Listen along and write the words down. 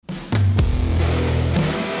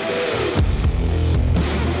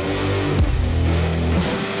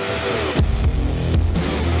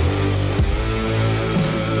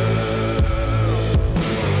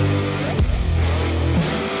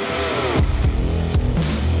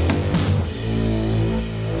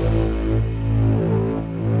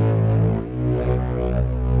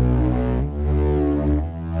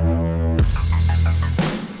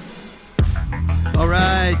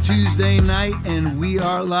night, and we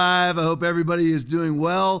are live. I hope everybody is doing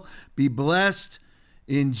well. Be blessed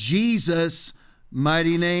in Jesus'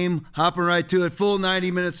 mighty name. Hopping right to it, full 90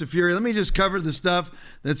 minutes of fury. Let me just cover the stuff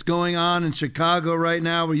that's going on in Chicago right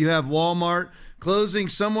now, where you have Walmart closing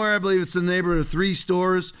somewhere. I believe it's in the neighborhood of 3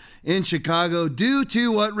 stores in Chicago. Due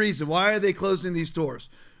to what reason? Why are they closing these stores?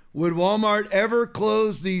 Would Walmart ever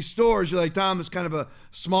close these stores? You're like, Tom, it's kind of a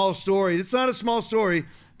small story. It's not a small story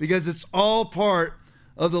because it's all part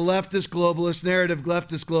of the leftist globalist narrative,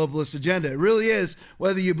 leftist globalist agenda. It really is,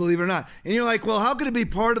 whether you believe it or not. And you're like, well, how could it be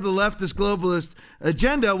part of the leftist globalist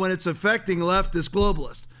agenda when it's affecting leftist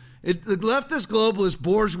globalists? The leftist globalist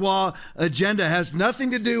bourgeois agenda has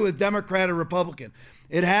nothing to do with Democrat or Republican.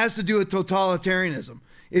 It has to do with totalitarianism.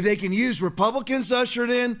 If they can use Republicans to usher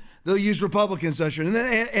it in, they'll use Republicans to usher it in.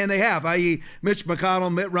 And they have, i.e. Mitch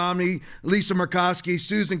McConnell, Mitt Romney, Lisa Murkowski,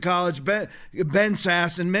 Susan College, Ben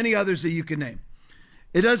Sass, and many others that you can name.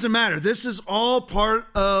 It doesn't matter. This is all part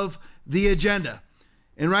of the agenda.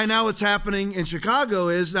 And right now what's happening in Chicago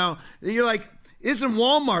is, now you're like, isn't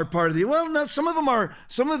Walmart part of the, well, no, some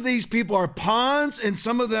of these people are pawns and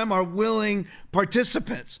some of them are willing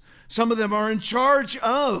participants. Some of them are in charge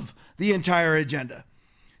of the entire agenda.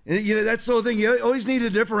 And, you know, that's the whole thing. You always need to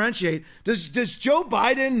differentiate. Does Joe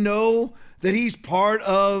Biden know that he's part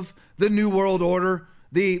of the New World Order?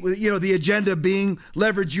 The agenda being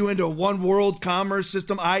leverage you into a one world commerce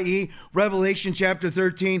system, i.e. Revelation chapter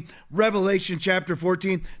 13, Revelation chapter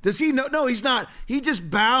 14. Does he know? No, he's not. He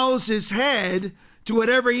just bows his head to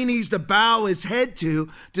whatever he needs to bow his head to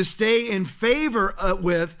stay in favor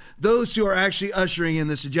with those who are actually ushering in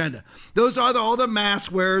this agenda. Those are all the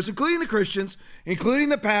mask wearers, including the Christians, including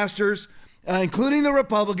the pastors, including the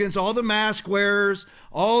Republicans, all the mask wearers,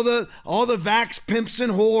 all the vax pimps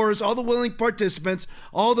and whores, all the willing participants,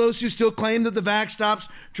 all those who still claim that the vax stops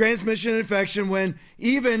transmission and infection, when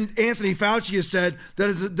even Anthony Fauci has said that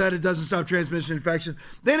it doesn't stop transmission and infection.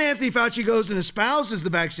 Then Anthony Fauci goes and espouses the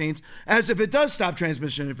vaccines as if it does stop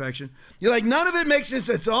transmission and infection. You're like, none of it makes sense.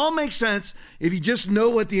 It all makes sense if you just know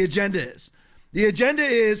what the agenda is. The agenda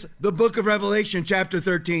is the book of Revelation, chapter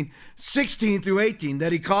 13, 16 through 18,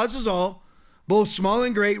 that he causes all, both small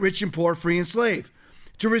and great, rich and poor, free and slave,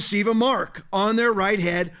 to receive a mark on their right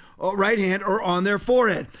hand or on their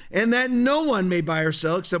forehead, and that no one may buy or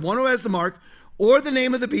sell except one who has the mark or the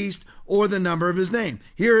name of the beast or the number of his name.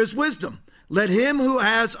 Here is wisdom. Let him who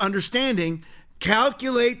has understanding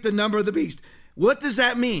calculate the number of the beast. What does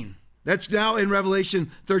that mean? That's now in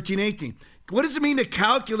Revelation 13:18. What does it mean to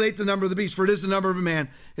calculate the number of the beast? For it is the number of a man.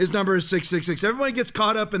 His number is 666. Everybody gets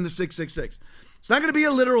caught up in the 666. It's not going to be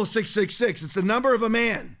a literal 666. It's the number of a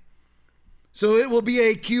man. So it will be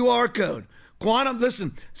a QR code. Quantum,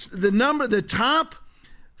 listen, the top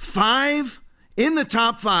 5, in the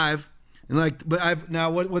top 5, and like, but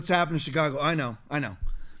what's happened in Chicago? I know.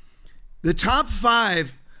 The top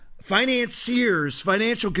 5 financiers,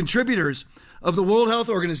 financial contributors of the World Health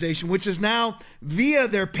Organization, which is now via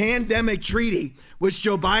their pandemic treaty, which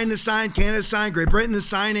Joe Biden has signed, Canada has signed, Great Britain is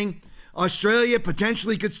signing, Australia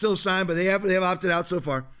potentially could still sign, but they have opted out so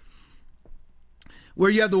far.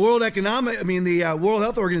 Where you have the World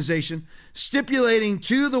Health Organization stipulating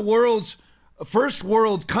to the world's first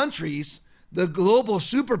world countries, the global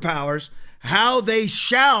superpowers, how they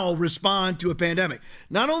shall respond to a pandemic.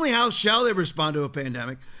 Not only how shall they respond to a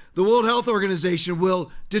pandemic, the World Health Organization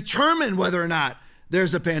will determine whether or not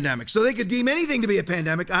there's a pandemic. So they could deem anything to be a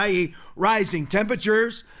pandemic, i.e. rising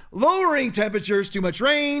temperatures, lowering temperatures, too much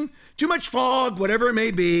rain, too much fog, whatever it may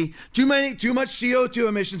be, too much CO2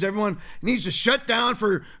 emissions. Everyone needs to shut down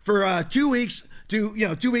for 2 weeks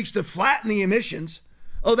to flatten the emissions.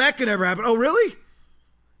 Oh, that could never happen. Oh, really?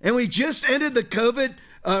 And we just ended the COVID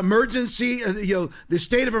emergency, the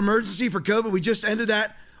state of emergency for COVID. We just ended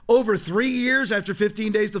that over 3 years after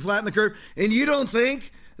 15 days to flatten the curve. And you don't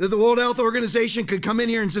think that the World Health Organization could come in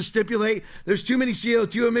here and just stipulate there's too many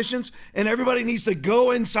CO2 emissions and everybody needs to go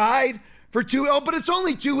inside for but it's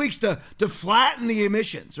only 2 weeks to flatten the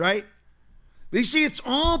emissions, right? But you see, it's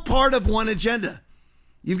all part of one agenda.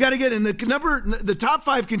 You've got to get in the top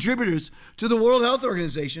 5 contributors to the World Health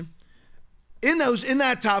Organization. In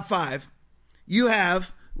that top 5, you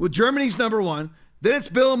have, Germany's number 1, then it's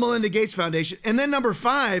Bill and Melinda Gates Foundation, and then number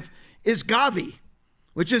 5 is Gavi,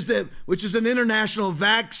 which is an international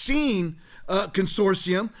vaccine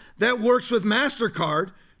consortium that works with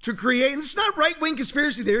MasterCard to create, and it's not right-wing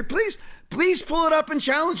conspiracy theory. Please pull it up and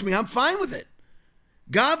challenge me. I'm fine with it.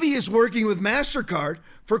 Gavi is working with MasterCard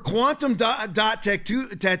for quantum dot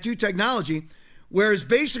tattoo technology, where it's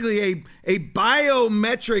basically a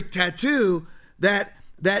biometric tattoo that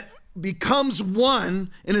becomes one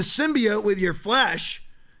in a symbiote with your flesh,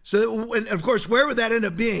 So, and of course, where would that end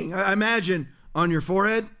up being? I imagine on your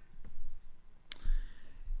forehead.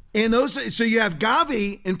 And so you have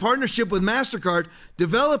Gavi in partnership with MasterCard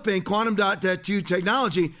developing quantum dot tattoo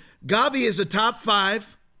technology. Gavi is a top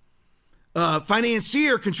 5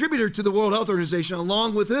 financier contributor to the World Health Organization,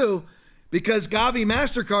 along with who? Because Gavi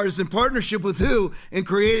MasterCard is in partnership with who in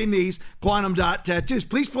creating these quantum dot tattoos.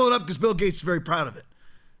 Please pull it up because Bill Gates is very proud of it.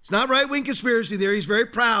 It's not right-wing conspiracy theory. He's very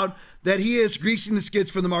proud that he is greasing the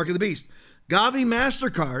skids for the mark of the beast. Gavi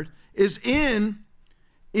MasterCard is in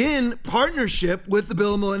partnership with the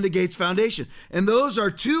Bill and Melinda Gates Foundation. And those are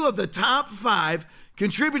 2 of the top 5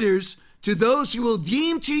 contributors to those who will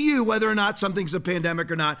deem to you whether or not something's a pandemic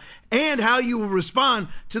or not, and how you will respond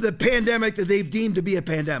to the pandemic that they've deemed to be a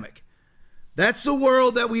pandemic. That's the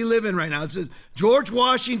world that we live in right now. It says George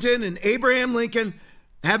Washington and Abraham Lincoln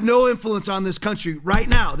have no influence on this country right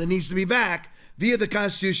now that needs to be back via the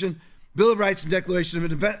Constitution, Bill of Rights, and Declaration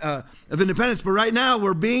of Independence. But right now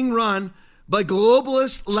we're being run by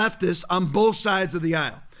globalist leftists on both sides of the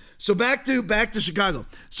aisle. So back to Chicago.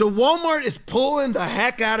 So Walmart is pulling the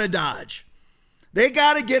heck out of Dodge. They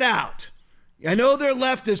got to get out. I know they're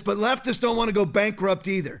leftists, but leftists don't want to go bankrupt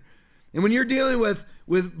either. And when you're dealing with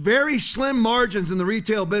very slim margins in the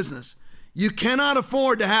retail business, you cannot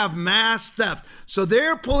afford to have mass theft. So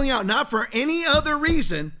they're pulling out, not for any other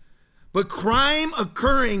reason, but crime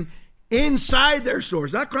occurring inside their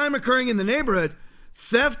stores, not crime occurring in the neighborhood,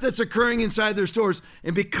 theft that's occurring inside their stores.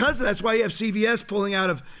 And because of that's why you have CVS pulling out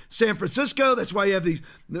of San Francisco. That's why you have these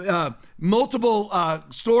multiple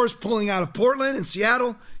stores pulling out of Portland and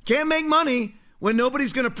Seattle. Can't make money when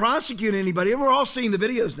nobody's going to prosecute anybody. And we're all seeing the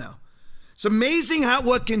videos now. It's amazing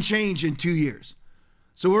what can change in 2 years.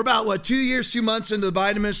 So we're about, 2 years, 2 months into the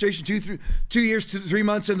Biden administration, 2 years, 3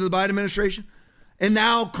 months into the Biden administration. And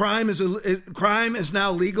now crime is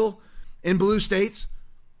now legal in blue states.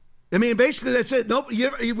 I mean, basically that's it. Nope.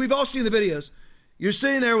 We've all seen the videos. You're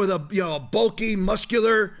sitting there with a bulky,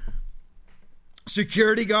 muscular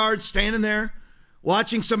security guard standing there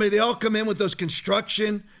watching somebody. They all come in with those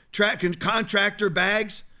construction contractor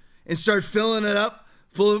bags and start filling it up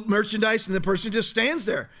full of merchandise, and the person just stands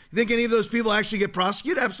there. You think any of those people actually get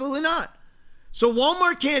prosecuted? Absolutely not. So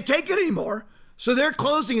Walmart can't take it anymore. So they're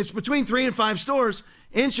closing. It's between 3 and 5 stores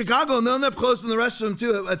in Chicago, and they'll end up closing the rest of them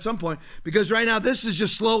too at some point, because right now this is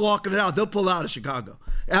just slow walking it out. They'll pull out of Chicago,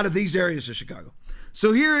 out of these areas of Chicago.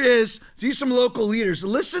 So here it is. See some local leaders.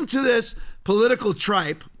 Listen to this political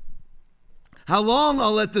tripe. How long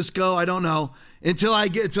I'll let this go, I don't know. Until I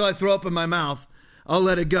throw up in my mouth, I'll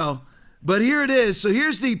let it go. But here it is. So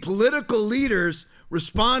here's the political leaders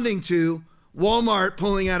responding to Walmart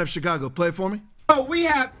pulling out of Chicago. Play it for me. So we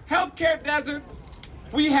have healthcare deserts.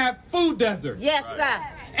 We have food deserts. Yes, sir.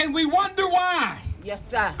 And we wonder why. Yes,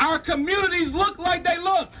 sir. Our communities look like they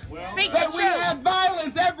look. Speak That the we truth. have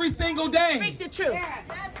violence every single day. Speak the truth.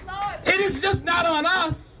 It is just not on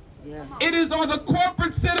us. Yeah. It is on the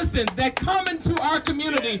corporate citizens that come into our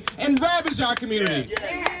community and ravage our community.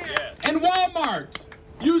 And Walmart,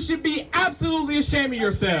 you should be absolutely ashamed of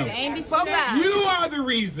yourself. Ain't before God. You are the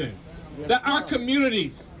reason that our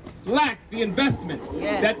communities lack the investment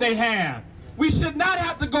that they have. We should not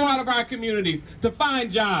have to go out of our communities to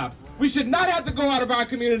find jobs. We should not have to go out of our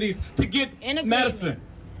communities to get medicine.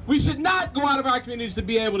 We should not go out of our communities to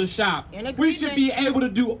be able to shop. We should be able to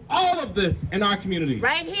do all of this in our communities.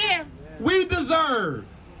 Right here. We deserve.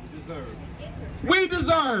 We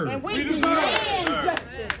deserve. And we demand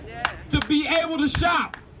justice. To be able to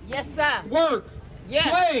shop, Yes, sir. work, Yes.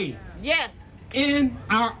 play Yes. in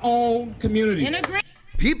our own communities. In agreement.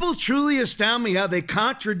 People truly astound me how they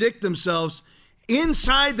contradict themselves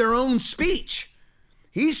inside their own speech.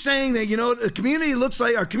 He's saying that, the community looks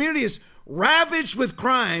like our community is ravaged with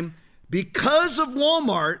crime because of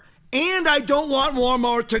Walmart, and I don't want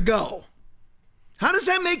Walmart to go. How does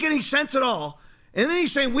that make any sense at all? And then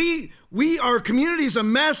he's saying our community is a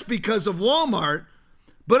mess because of Walmart,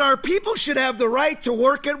 but our people should have the right to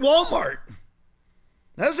work at Walmart.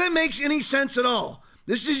 How does that make any sense at all?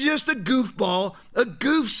 This is just a goofball, a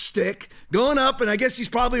goof stick going up, and I guess he's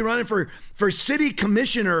probably running for city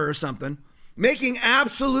commissioner or something, making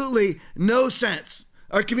absolutely no sense.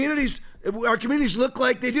 Our communities look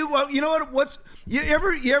like they do. Well, you know what?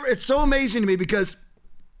 It's so amazing to me because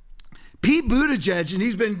Pete Buttigieg, and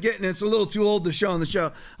he's been getting, it's a little too old to show on the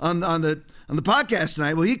podcast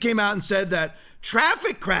tonight. Well, he came out and said that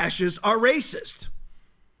traffic crashes are racist.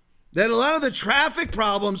 That a lot of the traffic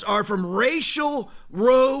problems are from racist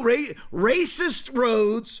roads,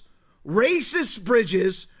 racist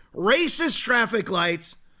bridges, racist traffic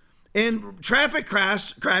lights, and traffic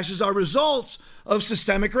crashes are results of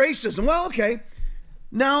systemic racism. Well, okay.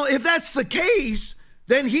 Now, if that's the case,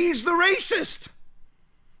 then he's the racist.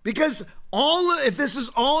 Because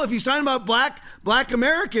if he's talking about black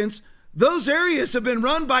Americans, those areas have been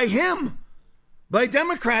run by him, by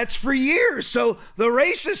Democrats for years. So the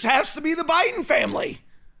racist has to be the Biden family.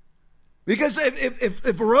 Because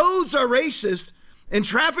if roads are racist and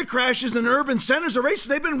traffic crashes in urban centers are racist,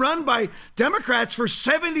 they've been run by Democrats for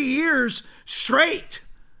 70 years straight.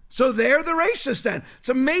 So they're the racist then. It's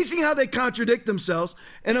amazing how they contradict themselves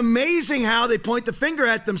and amazing how they point the finger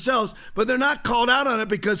at themselves, but they're not called out on it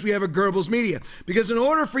because we have a Goebbels media. Because in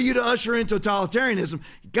order for you to usher in totalitarianism,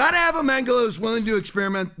 you got to have a Mengele who's willing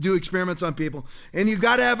to do experiments on people. And you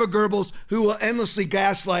got to have a Goebbels who will endlessly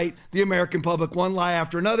gaslight the American public, one lie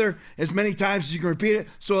after another, as many times as you can repeat it,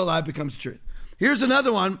 so a lie becomes the truth. Here's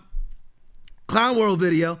another one. Clown World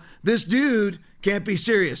video. This dude can't be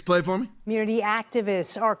serious. Play it for me. Community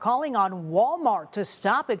activists are calling on Walmart to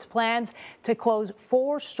stop its plans to close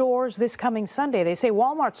 4 stores this coming Sunday. They say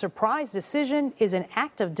Walmart's surprise decision is an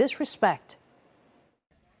act of disrespect.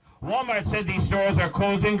 Walmart said these stores are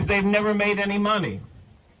closing because they've never made any money.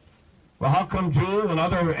 Well, how come Jewel and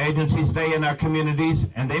other agencies stay in our communities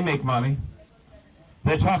and they make money?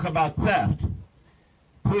 They talk about theft.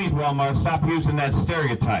 Please, Walmart, stop using that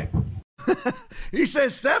stereotype. He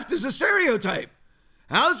says theft is a stereotype.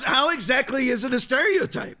 How exactly is it a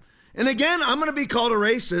stereotype? And again, I'm going to be called a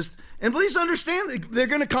racist. And please understand, they're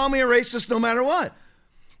going to call me a racist no matter what.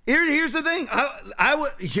 Here's the thing.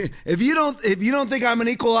 If you don't think I'm an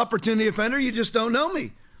equal opportunity offender, you just don't know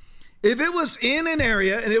me. If it was in an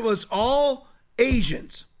area and it was all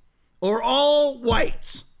Asians or all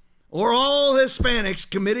whites or all Hispanics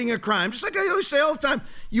committing a crime, just like I always say all the time,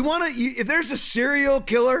 if there's a serial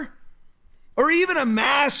killer or even a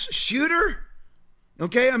mass shooter,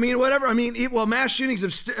 okay, mass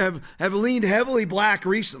shootings have leaned heavily black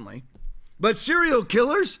recently, but serial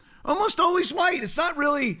killers almost always white. It's not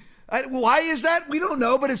really, why is that? We don't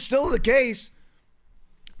know, but it's still the case.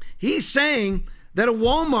 He's saying that a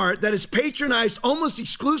Walmart that is patronized almost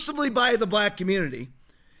exclusively by the black community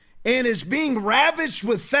and is being ravaged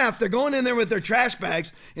with theft, they're going in there with their trash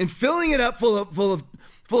bags and filling it up full of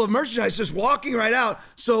merchandise, just walking right out.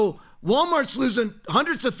 So Walmart's losing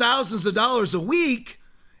hundreds of thousands of dollars a week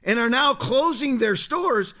and are now closing their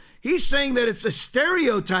stores. He's saying that it's a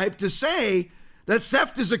stereotype to say that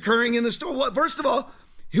theft is occurring in the store. Well, first of all,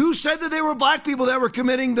 who said that they were black people that were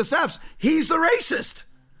committing the thefts? He's the racist.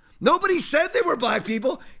 Nobody said they were black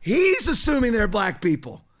people. He's assuming they're black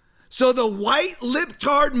people. So the white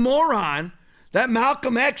libtard moron that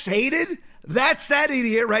Malcolm X hated, that's that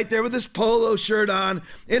idiot right there with his polo shirt on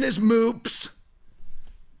and his moops.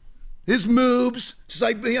 His moobs, just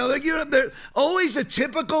like, they're always a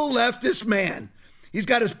typical leftist man. He's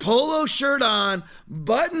got his polo shirt on,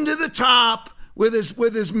 buttoned to the top with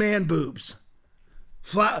his man boobs,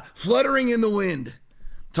 fluttering in the wind,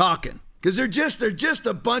 talking. Because they're just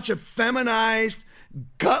a bunch of feminized,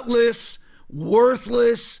 gutless,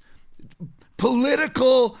 worthless,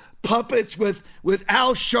 political puppets with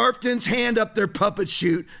Al Sharpton's hand up their puppet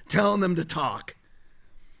chute telling them to talk.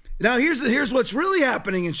 Now, here's what's really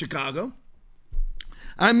happening in Chicago.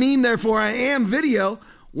 I mean, therefore, I am video.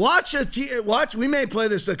 Watch. We may play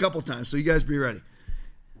this a couple times, so you guys be ready.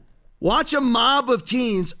 Watch a mob of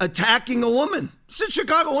teens attacking a woman. It's in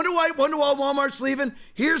Chicago. Wonder why Walmart's leaving?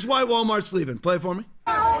 Here's why Walmart's leaving. Play it for me.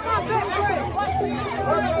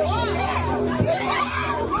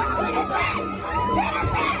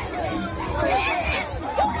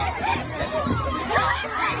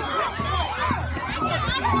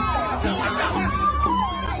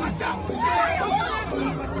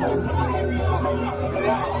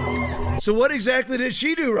 So what exactly did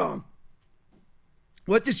she do wrong?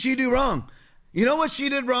 What did she do wrong? You know what she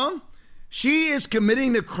did wrong? She is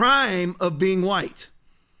committing the crime of being white.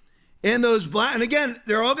 And those black, and again,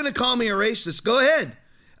 they're all going to call me a racist. Go ahead.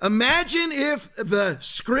 Imagine if the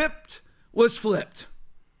script was flipped.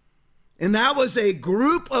 And that was a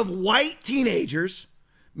group of white teenagers,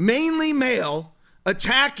 mainly male,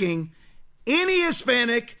 attacking any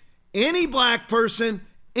Hispanic, any black person,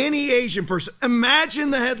 any Asian person.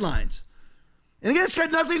 Imagine the headlines. And again, it's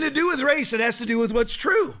got nothing to do with race. It has to do with what's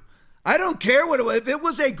true. I don't care what it was. If it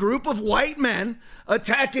was a group of white men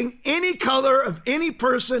attacking any color of any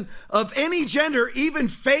person of any gender, even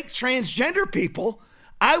fake transgender people,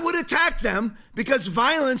 I would attack them because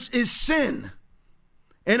violence is sin.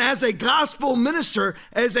 And as a gospel minister,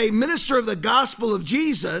 as a minister of the gospel of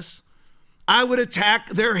Jesus, I would attack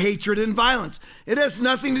their hatred and violence. It has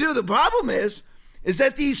nothing to do. The problem is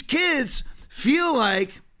that these kids feel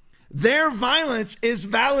like their violence is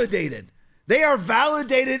validated. They are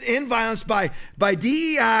validated in violence by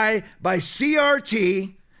DEI, by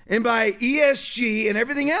CRT, and by ESG and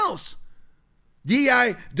everything else.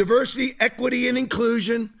 DEI, diversity, equity, and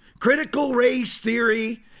inclusion, critical race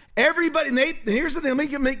theory, everybody. And here's the thing,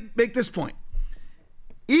 let me make this point.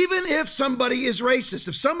 Even if somebody is racist,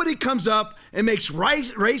 if somebody comes up and makes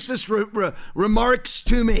racist remarks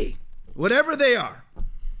to me, whatever they are,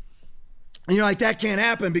 and you're like, that can't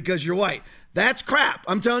happen because you're white. That's crap.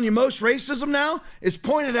 I'm telling you, most racism now is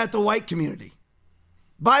pointed at the white community.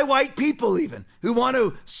 By white people even, who want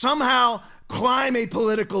to somehow climb a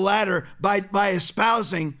political ladder by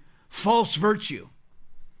espousing false virtue.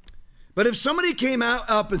 But if somebody came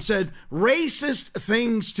up and said racist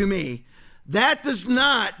things to me, that does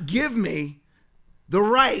not give me the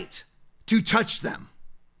right to touch them.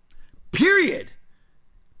 Period.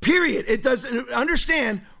 It doesn't.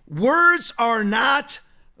 Understand, words are not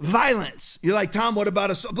violence. You're like, Tom, what about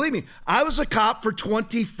us? Believe me, I was a cop for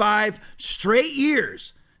 25 straight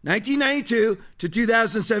years, 1992 to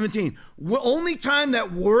 2017. The only time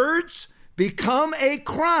that words become a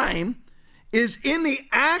crime is in the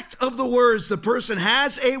act of the words. The person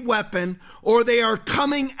has a weapon or they are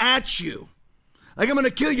coming at you. Like, I'm going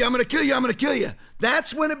to kill you, I'm going to kill you, I'm going to kill you.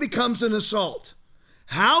 That's when it becomes an assault.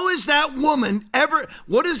 How is that woman ever,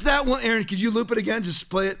 what is that one? Aaron, could you loop it again? Just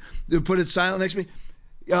play it, put it silent next to me.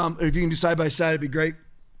 If you can do side by side, it'd be great.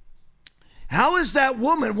 How is that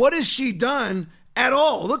woman, what has she done at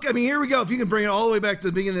all? Look, I mean, here we go. If you can bring it all the way back to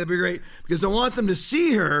the beginning, that'd be great. Because I want them to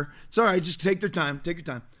see her. It's all right, just take their time, take your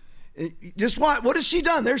time. Just what has she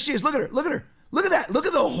done? There she is, look at her, look at her. Look at that, look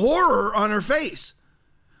at the horror on her face.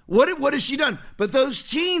 What has she done? But those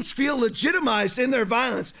teens feel legitimized in their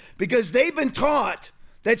violence because they've been taught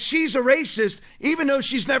that she's a racist, even though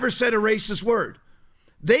she's never said a racist word.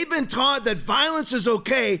 They've been taught that violence is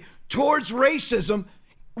okay towards racism,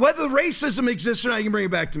 whether racism exists or not. You can bring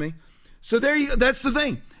it back to me. So that's the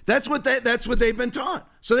thing. That's what they've been taught.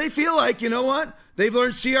 So they feel like, you know what? They've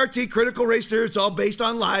learned CRT, critical race theory. It's all based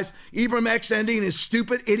on lies. Ibram X ending is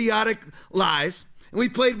stupid, idiotic lies. And we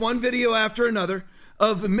played one video after another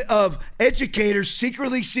of educators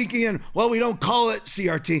secretly seeking in, well, we don't call it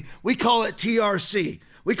CRT. We call it TRC.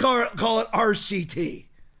 We call it RCT.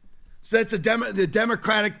 So that's the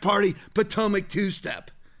Democratic Party Potomac two-step.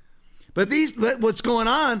 But what's going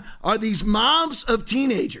on are these mobs of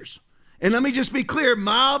teenagers. And let me just be clear,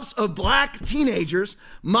 mobs of black teenagers,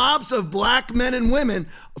 mobs of black men and women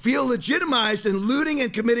feel legitimized in looting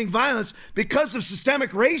and committing violence because of systemic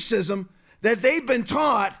racism that they've been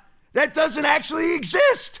taught that doesn't actually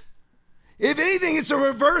exist. If anything, it's a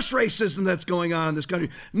reverse racism that's going on in this country.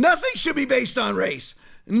 Nothing should be based on race.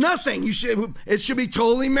 Nothing. It should be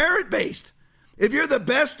totally merit-based. If you're the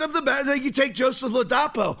best of the best, you take Joseph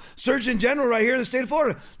Ladapo, Surgeon General right here in the state of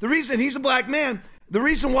Florida. The reason he's a black man, the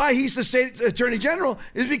reason why he's the state attorney general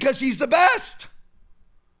is because he's the best.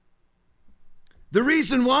 The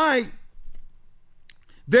reason why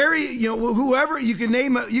whoever you can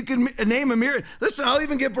name a myriad. Listen, I'll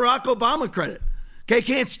even give Barack Obama credit. Okay,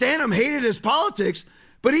 can't stand him, hated his politics,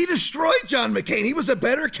 but he destroyed John McCain. He was a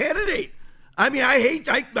better candidate. I mean,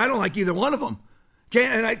 I don't like either one of them.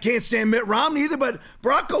 And I can't stand Mitt Romney either, but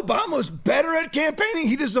Barack Obama was better at campaigning.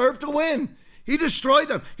 He deserved to win. He destroyed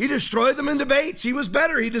them. He destroyed them in debates. He was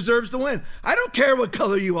better. He deserves to win. I don't care what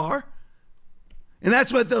color you are. And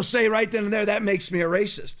that's what they'll say right then and there. That makes me a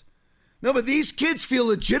racist. No, but these kids feel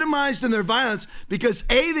legitimized in their violence because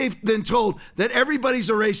A, they've been told that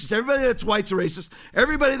everybody's a racist. Everybody that's white's a racist.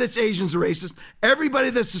 Everybody that's Asian's a racist.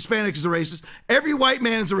 Everybody that's Hispanic is a racist. Every white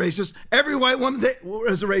man is a racist. Every white woman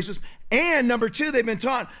is a racist. And number two, they've been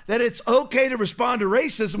taught that it's okay to respond to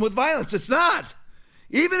racism with violence. It's not.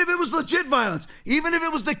 Even if it was legit violence, even if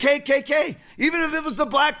it was the KKK, even if it was the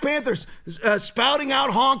Black Panthers spouting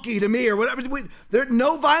out honky to me or whatever,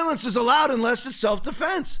 no violence is allowed unless it's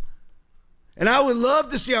self-defense. And I would love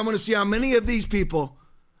to see, I want to see how many of these people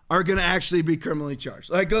are going to actually be criminally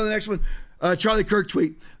charged. All right, go to the next one. Charlie Kirk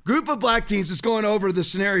tweet. Group of black teens, it's going over the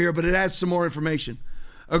scenario here, but it adds some more information.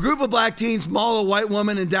 A group of black teens maul a white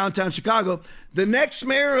woman in downtown Chicago. The next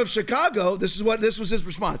mayor of Chicago, this was his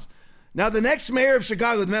response. Now, the next mayor of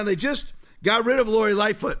Chicago, man, they just got rid of Lori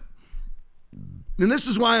Lightfoot. And this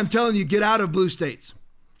is why I'm telling you, get out of blue states.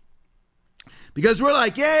 Because we're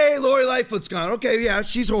like, yay, Lori Lightfoot's gone. Okay, yeah,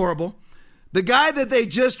 she's horrible. The guy that they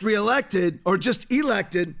just reelected or just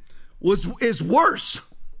elected is worse.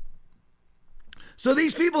 So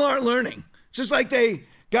these people aren't learning. Just like they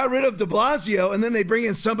got rid of de Blasio and then they bring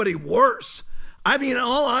in somebody worse. I mean,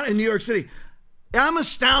 in New York City, I'm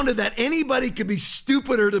astounded that anybody could be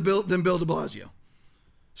stupider than Bill de Blasio.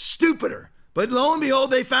 Stupider. But lo and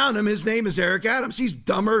behold, they found him. His name is Eric Adams. He's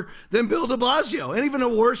dumber than Bill de Blasio, and even a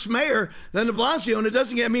worse mayor than de Blasio. And it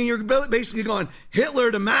doesn't get, I mean, you're basically going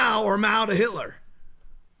Hitler to Mao or Mao to Hitler.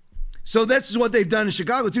 So this is what they've done in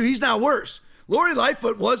Chicago, too. He's now worse. Lori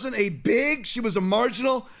Lightfoot wasn't she was a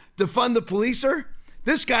marginal defund the policer.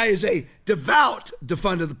 This guy is a devout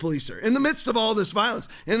defund of the policer in the midst of all this violence,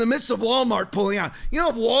 in the midst of Walmart pulling out. You know,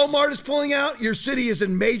 if Walmart is pulling out, your city is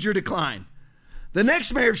in major decline. The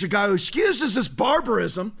next mayor of Chicago excuses this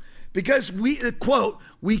barbarism because quote,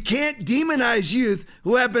 we can't demonize youth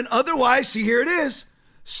who have been otherwise, see, here it is,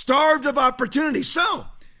 starved of opportunity. So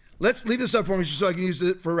let's leave this up for me so I can use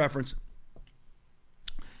it for reference.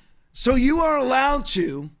 So you are allowed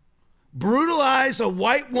to brutalize a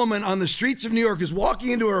white woman on the streets of New York who's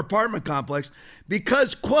walking into her apartment complex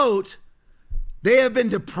because, quote, they have been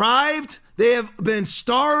deprived, they have been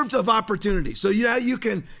starved of opportunity. So you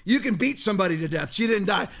can beat somebody to death. She didn't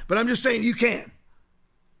die, but I'm just saying you can.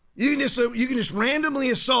 You can just randomly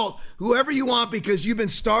assault whoever you want because you've been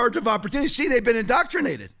starved of opportunity. See, they've been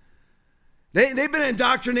indoctrinated. They've been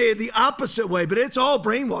indoctrinated the opposite way, but it's all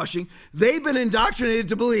brainwashing. They've been indoctrinated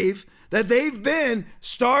to believe that they've been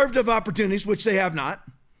starved of opportunities, which they have not.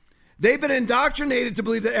 They've been indoctrinated to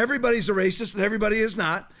believe that everybody's a racist and everybody is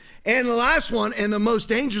not. And the last one, and the most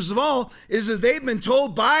dangerous of all, is that they've been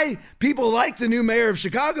told by people like the new mayor of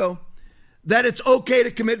Chicago that it's okay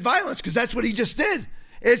to commit violence, because that's what he just did.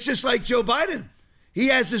 It's just like Joe Biden. He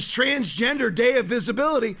has this transgender day of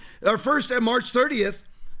visibility, our first at March 30th,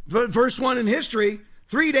 first one in history,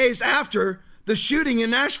 3 days after the shooting in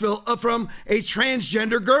Nashville from a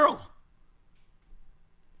transgender girl.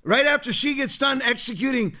 Right after she gets done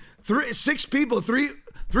executing six people, three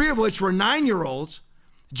of which were 9-year-olds,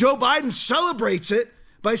 Joe Biden celebrates it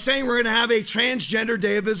by saying we're going to have a transgender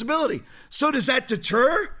day of visibility. So does that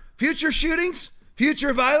deter future shootings,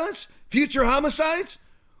 future violence, future homicides?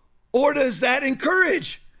 Or does that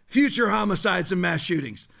encourage future homicides and mass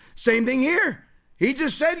shootings? Same thing here. He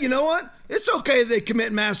just said, you know what? It's okay they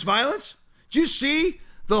commit mass violence. Do you see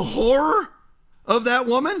the horror of that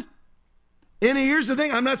woman? And here's the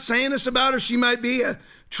thing. I'm not saying this about her. She might be a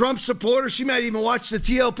Trump supporter. She might even watch the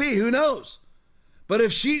TLP. Who knows? But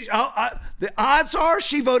if the odds are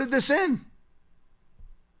she voted this in.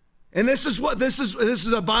 And this is a Dan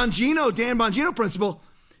Bongino principle.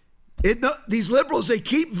 These liberals, they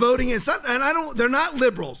keep voting. They're not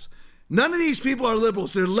liberals. None of these people are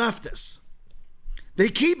liberals. They're leftists. They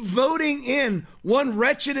keep voting in one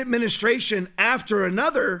wretched administration after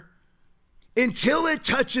another until it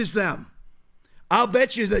touches them. I'll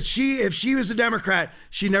bet you that if she was a Democrat,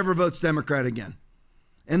 she never votes Democrat again.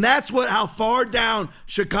 And that's how far down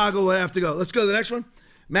Chicago would have to go. Let's go to the next one.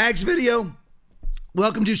 Mag's video.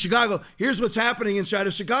 Welcome to Chicago. Here's what's happening inside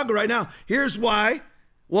of Chicago right now. Here's why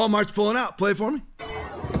Walmart's pulling out. Play it for me.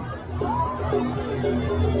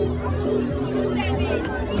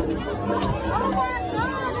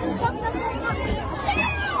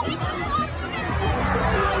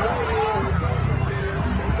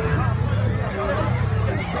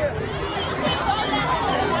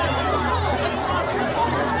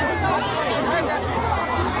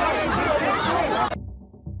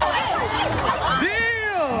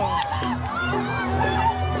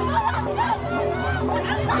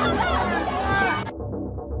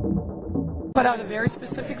 Put out a very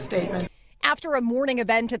specific statement. After a morning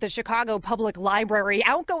event at the Chicago Public Library,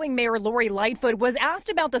 outgoing Mayor Lori Lightfoot was asked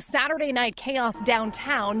about the Saturday night chaos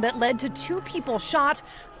downtown that led to 2 people shot,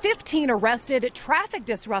 15 arrested, traffic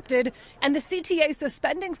disrupted, and the CTA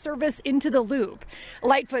suspending service into the loop.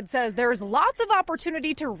 Lightfoot says there's lots of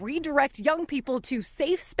opportunity to redirect young people to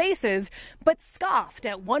safe spaces, but scoffed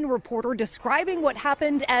at one reporter describing what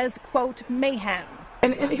happened as, quote, mayhem.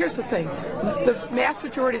 And here's the thing. The mass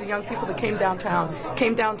majority of the young people that came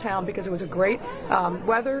downtown because it was a great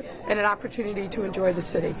weather and an opportunity to enjoy the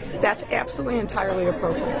city. That's absolutely entirely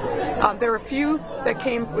appropriate. There are a few that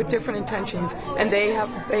came with different intentions, and they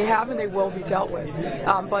have and they will be dealt with.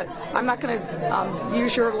 But I'm not going to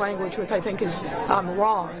use your language, which I think is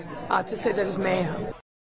wrong, to say that is mayhem.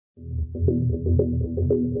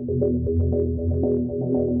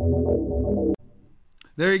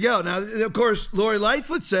 There you go. Now, of course, Lori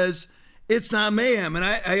Lightfoot says it's not mayhem. And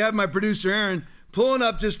I have my producer, Aaron, pulling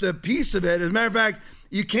up just a piece of it. As a matter of fact,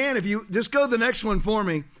 you can, if you just go to the next one for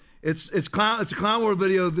me. It's a Clown World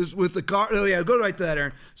video with the car. Oh, yeah, go right to that,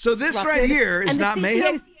 Aaron. So this right here is not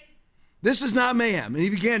mayhem. This is not mayhem. And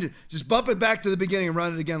if you can, just bump it back to the beginning and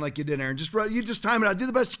run it again like you did, Aaron. You just time it out. Do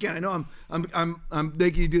the best you can. I know I'm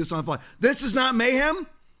making you do this on the fly. This is not mayhem.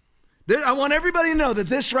 I want everybody to know that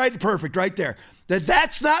this perfect right there,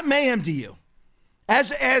 that's not mayhem to you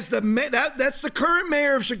That's the current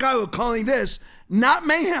mayor of Chicago calling this not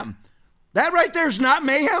mayhem. That right there is not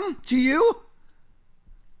mayhem to you.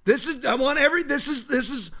 This is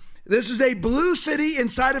a blue city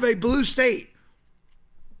inside of a blue state.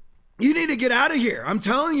 You need to get out of here. I'm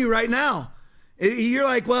telling you right now. You're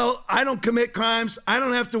like, well, I don't commit crimes. I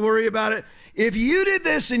don't have to worry about it. If you did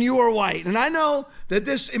this and you are white, and I know that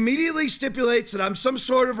this immediately stipulates that I'm some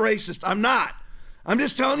sort of racist. I'm not. I'm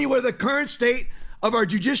just telling you where the current state of our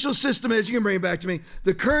judicial system is. You can bring it back to me.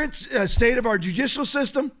 The current state of our judicial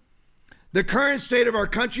system, the current state of our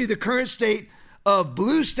country, the current state of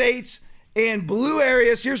blue states and blue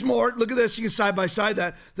areas. Here's more. Look at this. You can side by side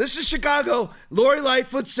that. This is Chicago. Lori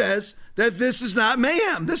Lightfoot says that this is not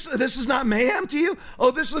mayhem. This is not mayhem to you?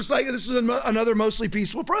 Oh, this looks like this is another mostly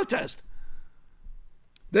peaceful protest.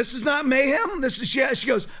 This is not mayhem. She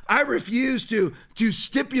goes, I refuse to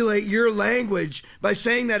stipulate your language by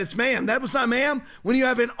saying that it's mayhem. That was not mayhem. When you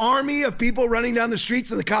have an army of people running down the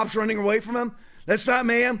streets and the cops running away from them, that's not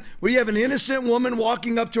mayhem. When you have an innocent woman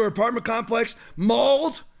walking up to her apartment complex,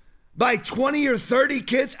 mauled by 20 or 30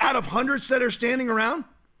 kids out of hundreds that are standing around,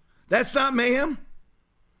 that's not mayhem.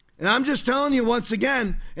 And I'm just telling you once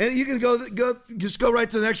again, and you can just go right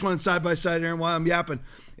to the next one side by side, Aaron, while I'm yapping.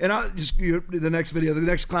 And I'll just the next video, the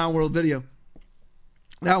next Clown World video.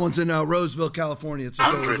 That one's in Roseville, California. It's a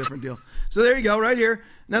totally different deal. So there you go, right here.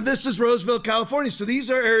 Now this is Roseville, California. So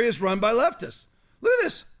these are areas run by leftists. Look at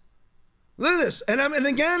this. Look at this. And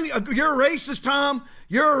again, you're a racist, Tom.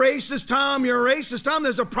 You're a racist, Tom. You're a racist, Tom.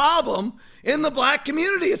 There's a problem in the black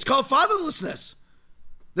community. It's called fatherlessness.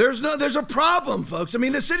 There's a problem, folks. I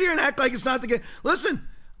mean, to sit here and act like it's not the case. Listen,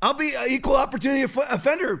 I'll be an equal opportunity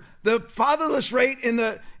offender. The fatherless rate in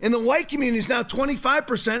the white community is now 25%,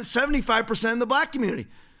 75% in the black community.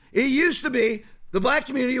 It used to be the black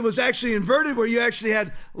community was actually inverted, where you actually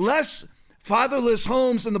had less fatherless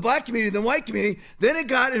homes in the black community than white community. Then it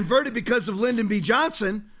got inverted because of Lyndon B.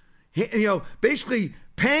 Johnson, basically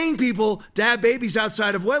paying people to have babies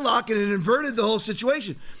outside of wedlock, and it inverted the whole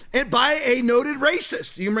situation. And by a noted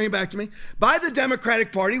racist, you can bring it back to me, by the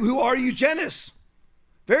Democratic Party, who are eugenists.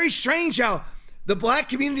 Very strange how the black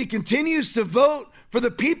community continues to vote for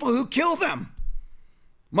the people who kill them.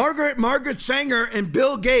 Margaret Sanger and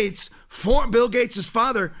Bill Gates, Bill Gates'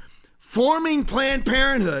 father, forming Planned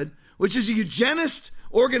Parenthood, which is a eugenist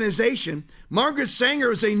organization. Margaret Sanger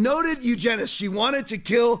was a noted eugenist. She wanted to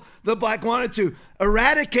kill the black, wanted to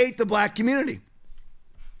eradicate the black community.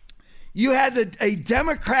 You had a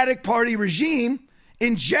Democratic Party regime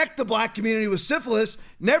inject the black community with syphilis,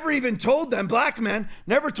 never even told them, black men,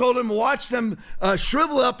 never told them, watch them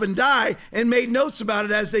shrivel up and die, and made notes about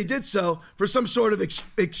it as they did so for some sort of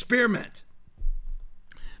experiment.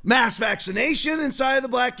 Mass vaccination inside of the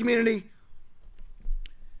black community.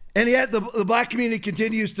 And yet the black community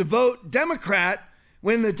continues to vote Democrat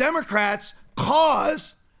when the Democrats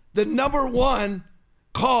cause the number one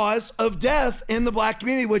cause of death in the black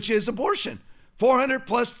community, which is abortion.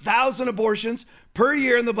 400,000+ abortions per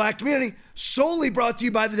year in the black community, solely brought to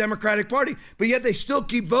you by the Democratic Party. But yet they still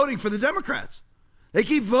keep voting for the Democrats. They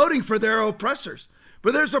keep voting for their oppressors.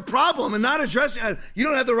 But there's a problem, and not addressing it. You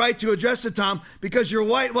don't have the right to address it, Tom, because you're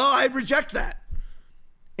white. Well, I reject that.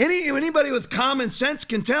 Anybody with common sense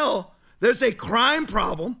can tell there's a crime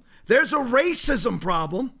problem. There's a racism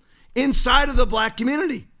problem inside of the black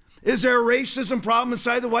community. Is there a racism problem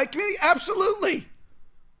inside the white community? Absolutely.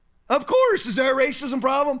 Of course. Is there a racism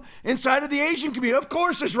problem inside of the Asian community? Of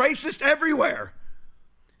course, there's racist everywhere.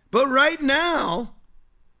 But right now,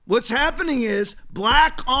 what's happening is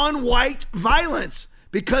black on white violence,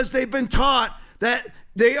 because they've been taught that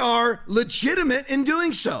they are legitimate in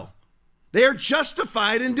doing so. They are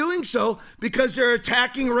justified in doing so because they're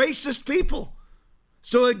attacking racist people.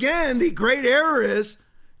 So again, the great error is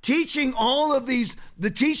teaching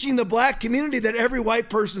teaching the black community that every white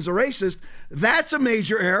person's a racist. That's a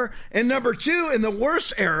major error. And number two, and the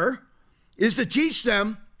worst error, is to teach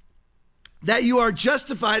them that you are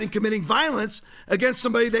justified in committing violence against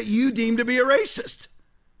somebody that you deem to be a racist.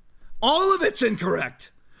 All of it's incorrect.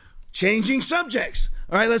 Changing subjects.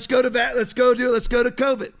 All right, let's go to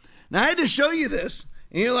COVID. Now I had to show you this,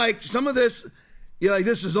 and you're like, some of this, you're like,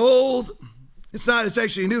 this is old. It's not, it's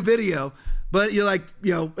actually a new video, but you're like,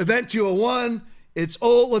 Event 201, it's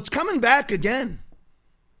old. Well, it's coming back again.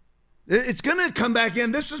 It's going to come back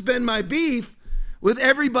in. This has been my beef with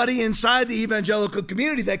everybody inside the evangelical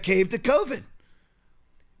community that caved to COVID.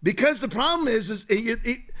 Because the problem is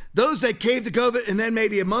those that caved to COVID and then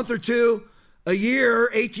maybe a month or two, a year,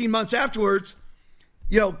 18 months afterwards,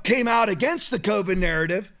 came out against the COVID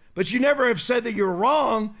narrative, but you never have said that you're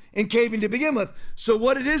wrong in caving to begin with. So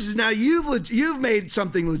what it is now you've made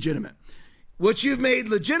something legitimate. What you've made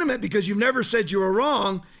legitimate, because you've never said you were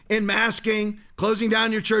wrong in masking, closing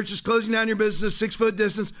down your churches, closing down your business, 6-foot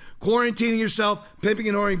distance, quarantining yourself, pimping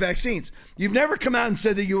and ordering vaccines. You've never come out and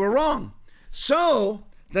said that you were wrong. So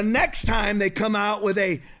the next time they come out with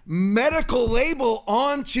a medical label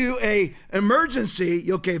onto a emergency,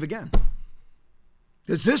 you'll cave again.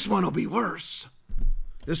 Because this one will be worse.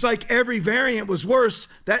 Just like every variant was worse,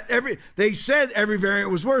 they said every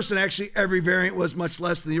variant was worse, and actually every variant was much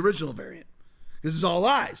less than the original variant. This is all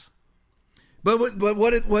lies. But what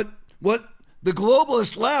the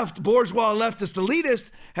globalist left, bourgeois leftist elitist,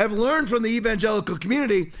 have learned from the evangelical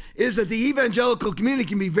community is that the evangelical community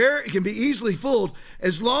can be easily fooled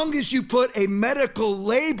as long as you put a medical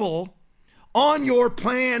label on your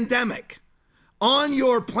pandemic, on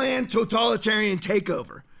your planned totalitarian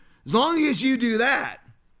takeover. As long as you do that,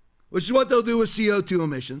 which is what they'll do with CO2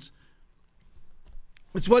 emissions.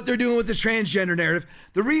 It's what they're doing with the transgender narrative.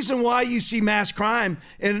 The reason why you see mass crime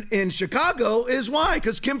in Chicago is why?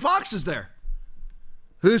 Because Kim Foxx is there.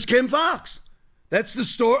 Who's Kim Foxx? That's the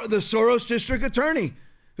Soros district attorney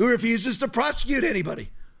who refuses to prosecute anybody.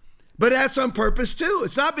 But that's on purpose too.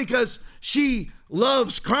 It's not because she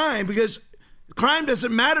loves crime, because crime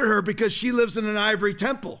doesn't matter to her, because she lives in an ivory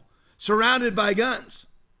temple surrounded by guns,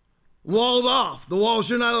 walled off. The walls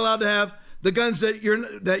you're not allowed to have. The guns that you're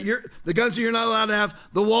not allowed to have,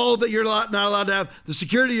 the wall that you're not allowed to have, the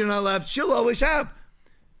security you're not allowed to have, she'll always have.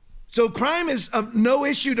 So crime is of no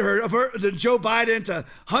issue to her, to Joe Biden, to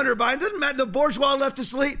Hunter Biden. Doesn't matter. The bourgeois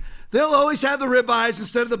leftist elite, they'll always have the ribeyes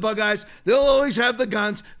instead of the bug eyes. They'll always have the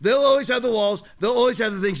guns. They'll always have the walls. They'll always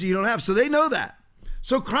have the things that you don't have. So they know that.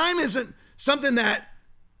 So crime isn't something that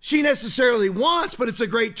she necessarily wants, but it's a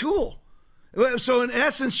great tool. So in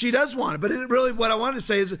essence, she does want it. But what I wanted to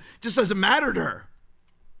say is it just doesn't matter to her.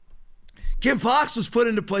 Kim Foxx was put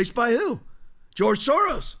into place by who? George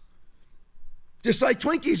Soros. Just like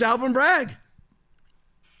Twinkies, Alvin Bragg.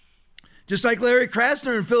 Just like Larry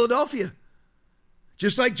Krasner in Philadelphia.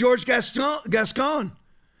 Just like George Gascon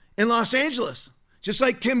in Los Angeles. Just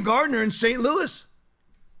like Kim Gardner in St. Louis.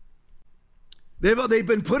 They've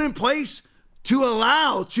been put in place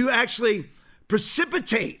to actually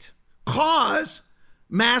precipitate, cause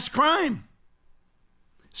mass crime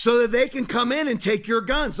so that they can come in and take your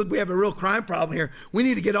guns. Look, we have a real crime problem here. We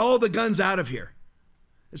need to get all the guns out of here.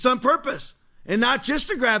 It's on purpose. And not just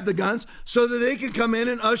to grab the guns, so that they can come in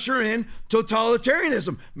and usher in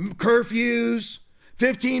totalitarianism. Curfews,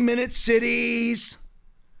 15-minute cities.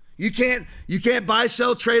 You can't buy,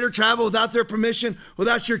 sell, trade, or travel without their permission,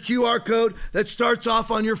 without your QR code that starts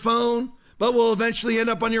off on your phone, but will eventually end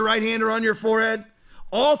up on your right hand or on your forehead.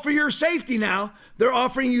 All for your safety now. They're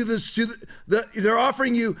offering you they're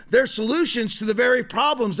offering you their solutions to the very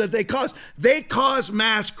problems that they cause. They cause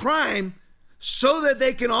mass crime so that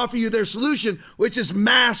they can offer you their solution, which is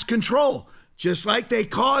mass control. Just like they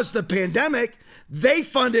caused the pandemic, they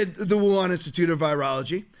funded the Wuhan Institute of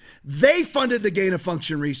Virology. They funded the gain of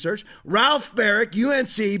function research. Ralph Barrick,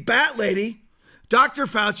 UNC, Bat Lady, Dr.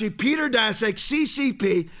 Fauci, Peter Daszak,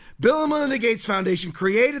 CCP, Bill and Melinda Gates Foundation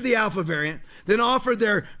created the Alpha variant, then offered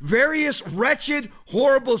their various wretched,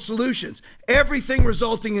 horrible solutions, everything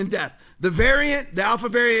resulting in death. The variant, the Alpha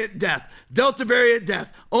variant, death. Delta variant,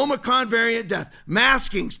 death. Omicron variant, death.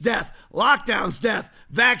 Maskings, death. Lockdowns, death.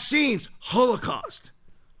 Vaccines, Holocaust.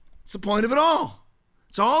 It's the point of it all.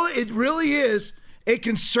 It really is a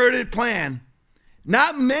concerted plan.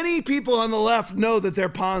 Not many people on the left know that they're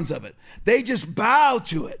pawns of it. They just bow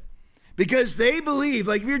to it because they believe,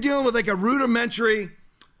 like if you're dealing with like a rudimentary,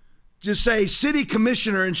 just say city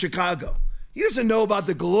commissioner in Chicago, he doesn't know about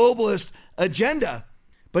the globalist agenda,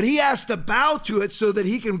 but he has to bow to it so that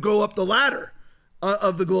he can go up the ladder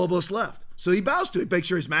of the globalist left. So he bows to it, make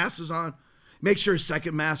sure his mask is on, make sure his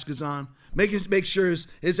second mask is on, make sure his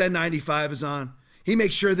N95 is on. He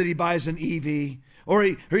makes sure that he buys an EV, or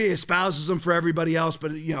he espouses them for everybody else,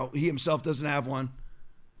 but he himself doesn't have one.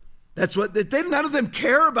 That's what none of them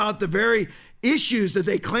care about the very issues that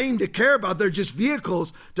they claim to care about. They're just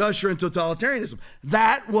vehicles to usher in totalitarianism.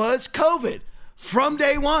 That was COVID from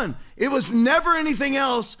day one. It was never anything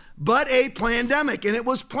else but a pandemic, and it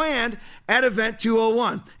was planned at Event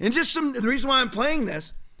 201. And the reason why I'm playing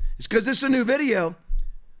this is because this is a new video,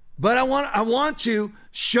 but I want to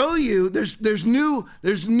show you there's new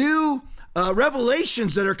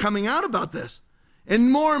revelations that are coming out about this.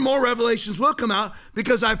 And more revelations will come out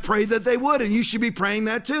because I've prayed that they would, and you should be praying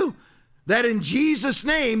that too. That in Jesus'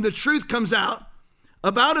 name, the truth comes out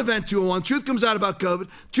about Event 201. Truth comes out about COVID.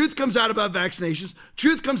 Truth comes out about vaccinations.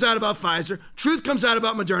 Truth comes out about Pfizer. Truth comes out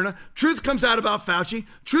about Moderna. Truth comes out about Fauci.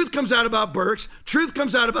 Truth comes out about Birx. Truth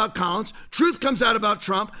comes out about Collins. Truth comes out about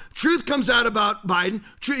Trump. Truth comes out about Biden.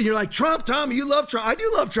 You're like, Trump, Tom, you love Trump. I do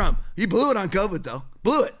love Trump. He blew it on COVID, though.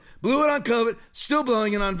 Blew it on COVID, still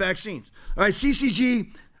blowing it on vaccines. All right,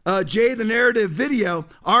 CCG, Jay, the narrative video,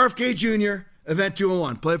 RFK Jr., Event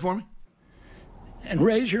 201. Play it for me. And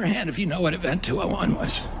raise your hand if you know what Event 201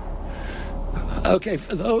 was. Okay,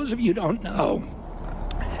 for those of you who don't know,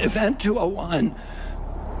 Event 201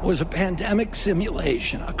 was a pandemic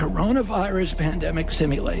simulation, a coronavirus pandemic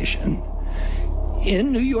simulation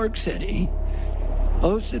in New York City,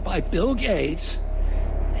 hosted by Bill Gates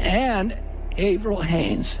and Avril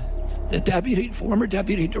Haines, the former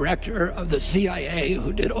deputy director of the CIA,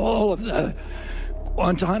 who did all of the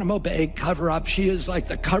Guantanamo Bay cover-up. She is like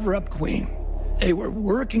the cover-up queen. They were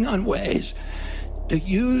working on ways to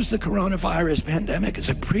use the coronavirus pandemic as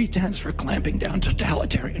a pretense for clamping down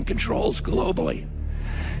totalitarian controls globally.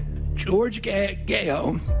 George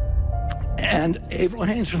Gao and Avril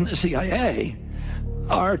Haines from the CIA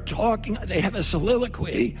are talking, they have a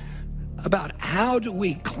soliloquy about how do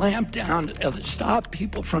we clamp down to stop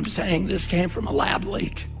people from saying this came from a lab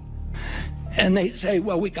leak. And they say,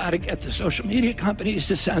 well, we got to get the social media companies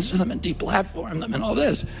to censor them and deplatform them and all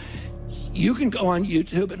this. You can go on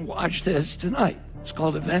YouTube and watch this tonight. It's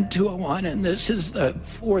called Event 201, and this is the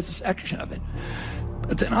 4th section of it.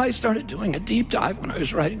 But then I started doing a deep dive when I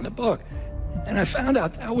was writing the book, and I found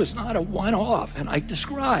out that was not a one-off. And I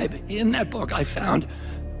describe in that book, I found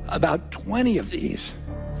about 20 of these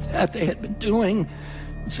that they had been doing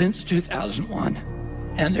since 2001.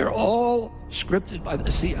 And they're all scripted by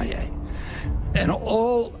the CIA. And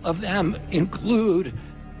all of them include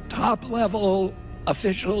top-level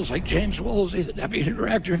officials like James Woolsey, the deputy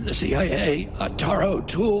director of the CIA, Tara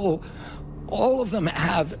O'Toole. All of them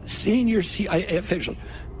have senior CIA officials.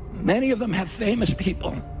 Many of them have famous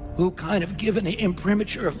people who kind of give an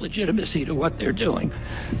imprimatur of legitimacy to what they're doing,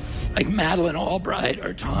 like Madeleine Albright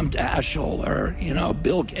or Tom Daschle or,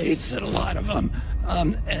 Bill Gates and a lot of them,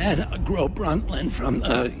 and Gro Brundtland from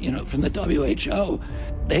the WHO.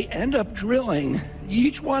 They end up drilling,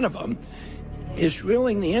 each one of them is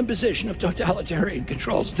drilling the imposition of totalitarian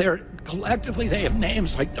controls. Collectively, they have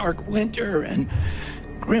names like Dark Winter and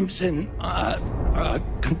Crimson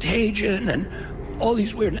Contagion and all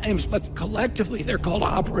these weird names, but collectively they're called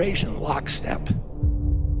Operation Lockstep.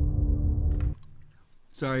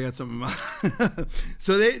 Sorry, I got something.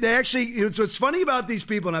 So they actually, so what's funny about these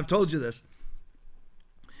people, and I've told you this,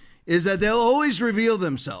 is that they'll always reveal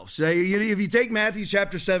themselves. If you take Matthew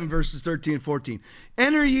chapter 7, verses 13 and 14,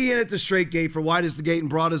 enter ye in at the strait gate, for wide is the gate and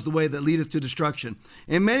broad is the way that leadeth to destruction.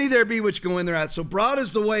 And many there be which go in thereat. So broad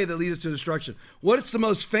is the way that leadeth to destruction. What's the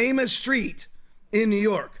most famous street in New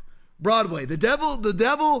York? Broadway. The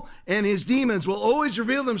devil and his demons will always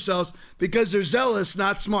reveal themselves because they're zealous,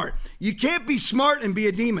 not smart. You can't be smart and be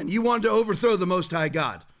a demon. You want to overthrow the Most High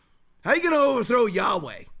God. How are you going to overthrow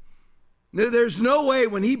Yahweh? There's no way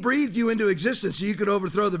when he breathed you into existence, you could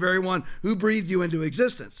overthrow the very one who breathed you into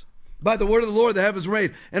existence. By the word of the Lord, the heavens were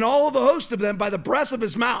made, and all the host of them by the breath of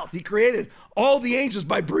his mouth. He created all the angels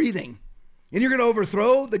by breathing. And you're going to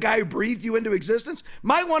overthrow the guy who breathed you into existence?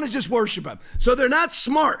 Might want to just worship him. So they're not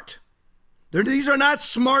smart. These are not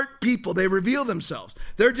smart people. They reveal themselves.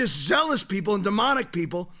 They're just zealous people and demonic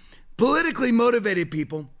people, politically motivated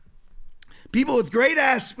people. People with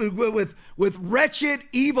with wretched,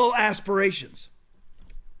 evil aspirations.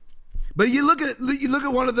 But you look at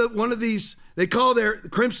one of these. They call their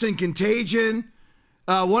Crimson Contagion.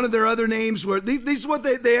 One of their other names were these is what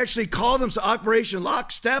they actually call them. So Operation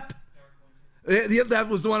Lockstep. That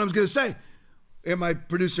was the one I was going to say. And my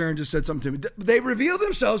producer Aaron just said something to me. They reveal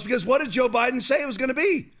themselves because what did Joe Biden say it was going to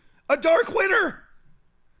be? A dark winter.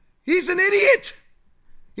 He's an idiot.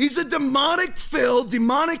 He's a demonic-filled,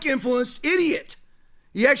 demonic-influenced idiot.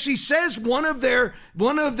 He actually says one of their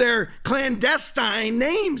clandestine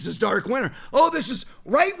names is Dark Winter. Oh, this is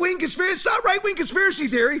right-wing conspiracy. It's not right-wing conspiracy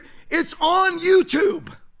theory. It's on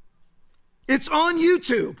YouTube. It's on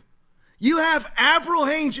YouTube. You have Avril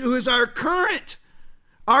Haines, who is our current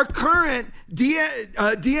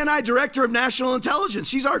DNI Director of National Intelligence.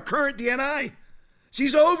 She's our current DNI.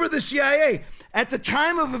 She's over the CIA. At the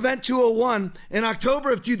time of Event 201 in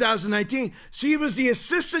October of 2019, she was the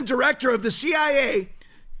assistant director of the CIA,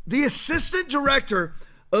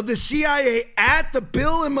 at the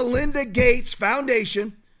Bill and Melinda Gates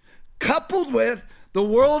Foundation, coupled with the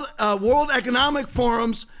World Economic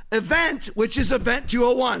Forum's event, which is Event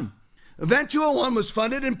 201. Event 201 was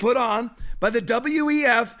funded and put on by the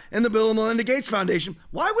WEF and the Bill and Melinda Gates Foundation.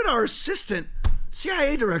 Why would our assistant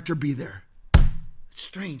CIA director be there? It's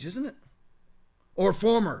strange, isn't it? Or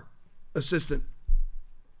former assistant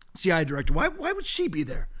CIA director. Why would she be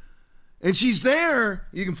there? And she's there.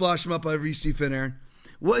 You can flash them up however you see fit, Aaron.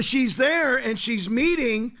 Well, she's there and she's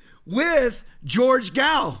meeting with George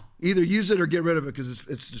Gao. Either use it or get rid of it because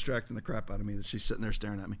it's distracting the crap out of me that she's sitting there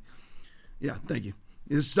staring at me. Yeah, thank you.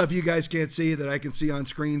 This is stuff you guys can't see that I can see on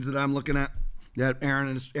screens that I'm looking at. Yeah,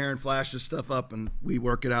 Aaron flashes stuff up and we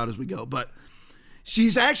work it out as we go. But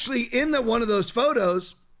she's actually in one of those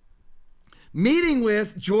photos meeting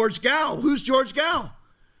with George Gao. Who's George Gao?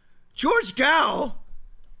 George Gao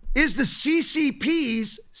is the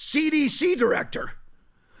CCP's CDC director.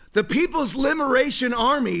 The People's Liberation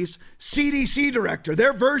Army's CDC director,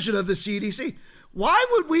 their version of the CDC. Why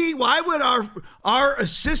would our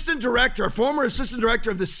assistant director, our former assistant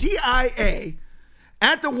director of the CIA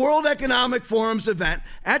at the World Economic Forum's event,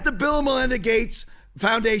 at the Bill and Melinda Gates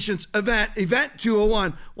Foundation's event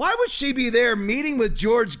 201, why would she be there meeting with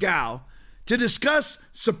George Gao to discuss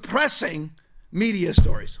suppressing media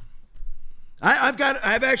stories? I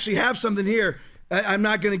actually have something here. I'm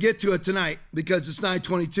not going to get to it tonight because it's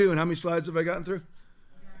 9:22. And how many slides have I gotten through?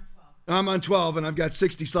 I'm on 12 and I've got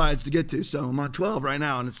 60 slides to get to. So I'm on 12 right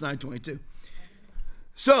now and it's 9:22.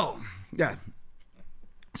 So, yeah.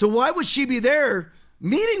 So why would she be there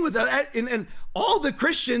meeting with and all the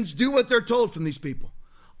Christians do what they're told from these people.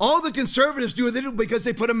 All the conservatives do what they do because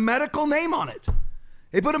they put a medical name on it.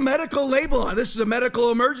 They put a medical label on it. This is a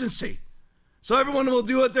medical emergency. So everyone will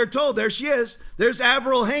do what they're told. There she is. There's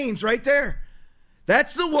Avril Haines right there.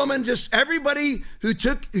 That's the woman, just everybody who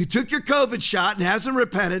took your COVID shot and hasn't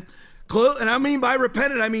repented. And I mean by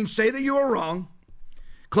repented, I mean say that you were wrong.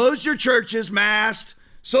 Closed your churches, masked,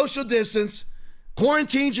 social distance,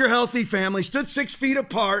 quarantined your healthy family, stood 6 feet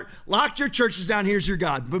apart, locked your churches down. Here's your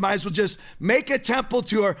God. But might as well just make a temple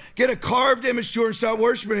to her, get a carved image to her and start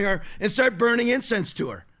worshiping her and start burning incense to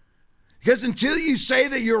her. Because until you say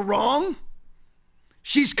that you're wrong,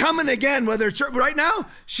 she's coming again, whether it's right now,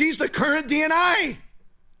 she's the current DNI.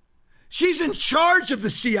 She's in charge of the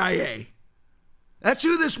CIA. That's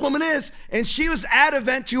who this woman is. And she was at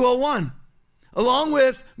Event 201, along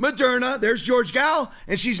with Moderna. There's George Gao,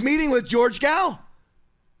 and she's meeting with George Gao.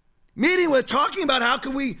 Talking about how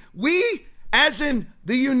can we, as in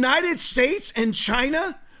the United States and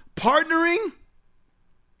China, partnering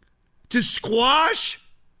to squash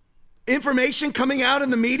information coming out in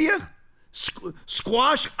the media?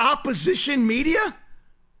 Squash opposition media?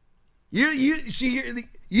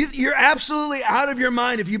 You're absolutely out of your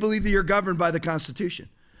mind if you believe that you're governed by the Constitution.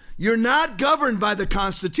 You're not governed by the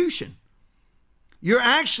Constitution. You're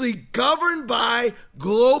actually governed by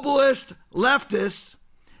globalist leftists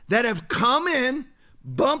that have come in,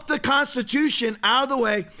 bumped the Constitution out of the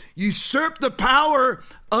way, usurped the power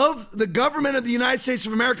of the government of the United States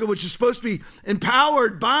of America, which is supposed to be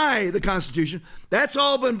empowered by the Constitution. That's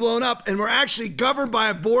all been blown up, and we're actually governed by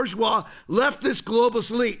a bourgeois leftist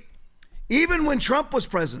globalist elite. Even when Trump was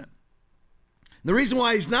president. The reason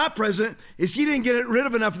why he's not president is he didn't get rid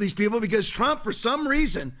of enough of these people because Trump, for some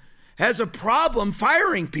reason, has a problem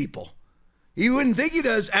firing people. You wouldn't think he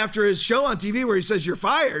does after his show on TV where he says you're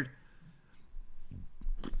fired.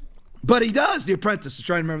 But he does. The Apprentice. I'm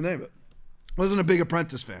trying to remember the name of it. Wasn't a big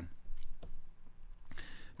Apprentice fan.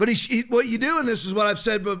 But what you do, and this is what I've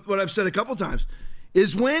said a couple times,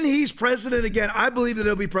 is when he's president again, I believe that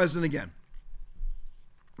he'll be president again.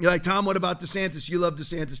 You're like, Tom, what about DeSantis? You love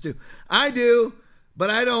DeSantis too. I do, but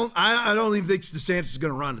I don't even think DeSantis is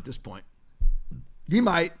going to run at this point. He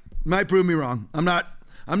might prove me wrong. I'm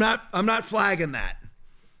not flagging that.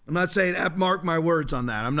 I'm not saying mark my words on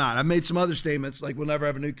that. I'm not. I've made some other statements like we'll never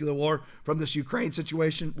have a nuclear war from this Ukraine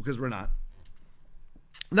situation because we're not.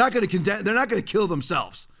 They're not going to kill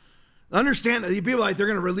themselves. Understand that people like they're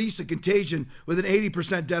going to release a contagion with an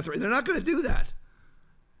 80% death rate. They're not going to do that.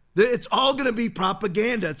 It's all going to be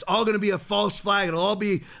propaganda. It's all going to be a false flag. It'll all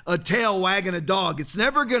be a tail wagging a dog. It's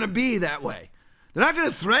never going to be that way. They're not going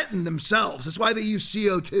to threaten themselves. That's why they use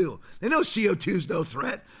CO2. They know CO2 is no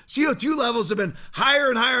threat. CO2 levels have been higher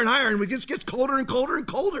and higher and higher, and it gets colder and colder and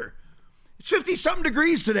colder. It's 50-something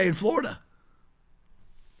degrees today in Florida.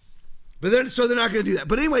 So they're not going to do that.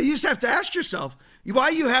 But anyway, you just have to ask yourself why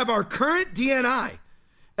you have our current DNI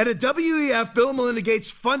at a WEF, Bill and Melinda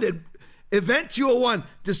Gates funded Event 201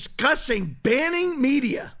 discussing banning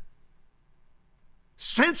media,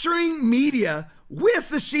 censoring media with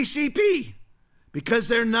the CCP because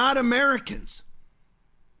they're not Americans.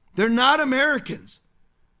 They're not Americans.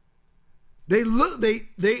 They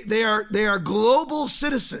are global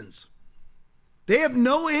citizens. They have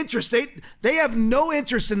no interest. They have no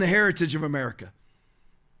interest in the heritage of America.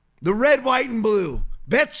 The red, white, and blue.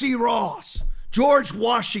 Betsy Ross, George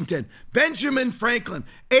Washington, Benjamin Franklin,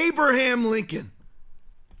 Abraham Lincoln,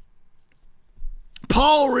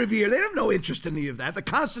 Paul Revere. They have no interest in any of that. The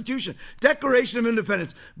Constitution, Declaration of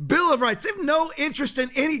Independence, Bill of Rights. They have no interest in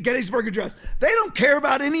any Gettysburg Address. They don't care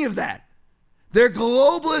about any of that. They're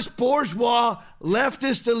globalist, bourgeois,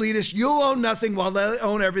 leftist, elitist. You'll own nothing while they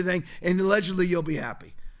own everything, and allegedly you'll be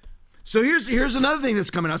happy. So here's another thing that's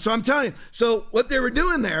coming out. So I'm telling you, so what they were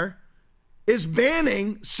doing there is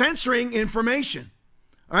banning, censoring information.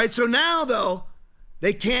 All right, so now though,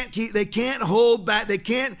 they can't hold back, they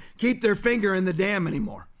can't keep their finger in the dam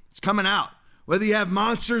anymore. It's coming out. Whether you have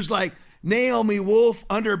monsters like Naomi Wolf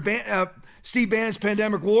under Steve Bannon's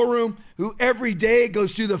pandemic war room, who every day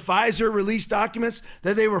goes through the Pfizer release documents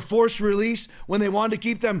that they were forced to release when they wanted to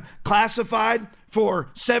keep them classified for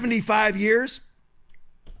 75 years.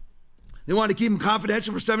 They wanted to keep them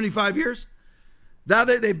confidential for 75 years. Now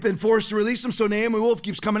they've been forced to release them, so Naomi Wolf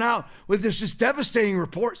keeps coming out with this just devastating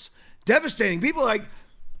reports. Devastating. People like,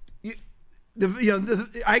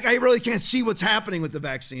 I really can't see what's happening with the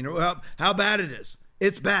vaccine or how bad it is.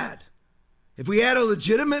 It's bad. If we had a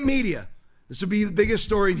legitimate media, this would be the biggest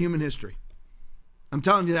story in human history. I'm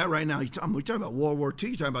telling you that right now. We're talking about World War II.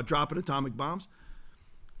 You're talking about dropping atomic bombs.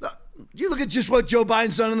 You look at just what Joe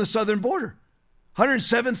Biden's done on the southern border.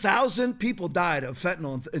 107,000 people died of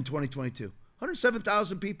fentanyl in 2022.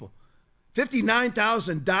 107,000 people.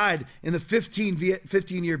 59,000 died in the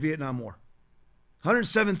 15-year Vietnam War.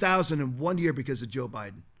 107,000 in 1 year because of Joe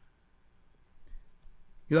Biden.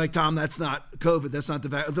 You're like, Tom, that's not COVID. That's not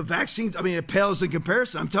the vaccines. I mean, it pales in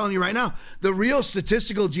comparison. I'm telling you right now, the real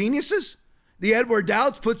statistical geniuses, the Edward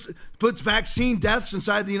Dowds puts vaccine deaths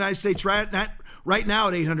inside the United States right now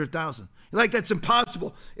at 800,000. You're like, that's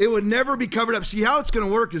impossible. It would never be covered up. See, how it's going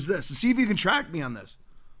to work is this. And see if you can track me on this.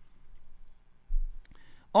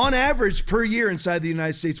 On average, per year inside the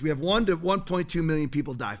United States, we have 1 to 1.2 million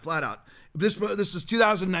people die, flat out. This is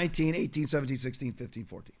 2019, 18, 17, 16, 15,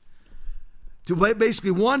 14. To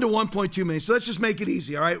basically 1 to 1.2 million. So let's just make it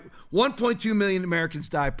easy, all right? 1.2 million Americans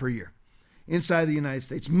die per year inside the United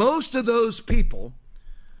States. Most of those people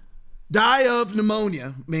die of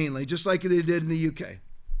pneumonia, mainly, just like they did in the UK.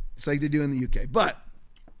 It's like they do in the UK. But,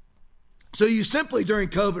 so you simply, during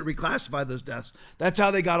COVID, reclassify those deaths. That's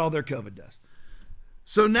how they got all their COVID deaths.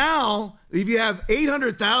 So now, if you have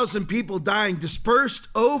 800,000 people dying dispersed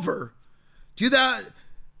over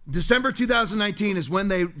December 2019 is when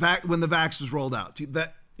the vax was rolled out,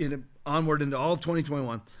 onward into all of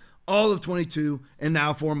 2021, all of 22, and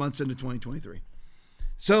now 4 months into 2023.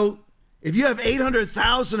 So if you have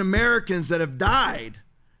 800,000 Americans that have died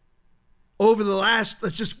over the last,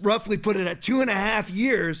 let's just roughly put it at 2.5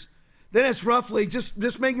 years, then it's roughly,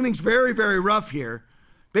 just making things very, very rough here,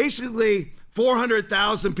 basically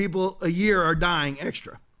 400,000 people a year are dying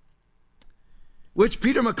extra, which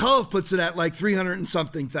Peter McCullough puts it at like 300 and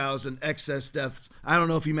something thousand excess deaths. I don't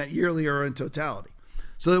know if he meant yearly or in totality.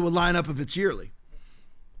 So it would line up if it's yearly.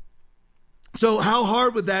 So how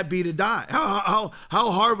hard would that be to die? How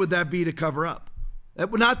hard would that be to cover up?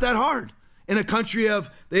 Not that hard. In a country of,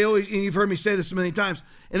 and you've heard me say this a million times,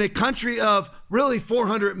 in a country of really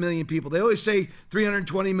 400 million people. They always say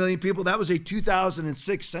 320 million people. That was a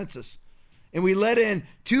 2006 census. And we let in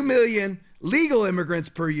 2 million legal immigrants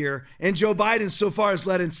per year, and Joe Biden so far has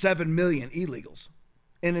let in 7 million illegals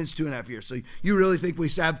in his 2.5 years. So you really think we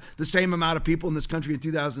have the same amount of people in this country in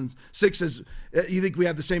 2006 as you think we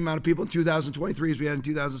have the same amount of people in 2023 as we had in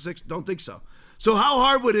 2006? Don't think so. So how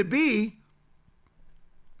hard would it be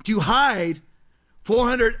to hide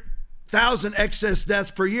 400,000 excess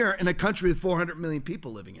deaths per year in a country with 400 million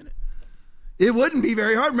people living in it? It wouldn't be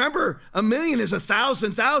very hard. Remember, 1 million is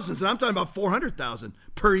 1,000 thousands, and I'm talking about 400,000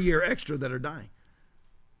 per year extra that are dying.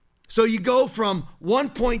 So you go from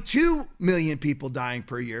 1.2 million people dying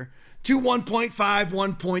per year to 1.5,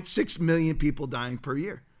 1.6 million people dying per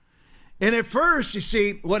year. And at first, you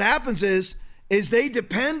see, what happens is they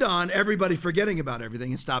depend on everybody forgetting about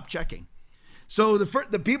everything and stop checking. So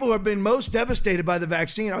the people who have been most devastated by the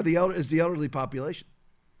vaccine is the elderly population.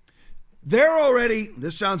 They're already,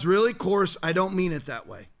 this sounds really coarse. I don't mean it that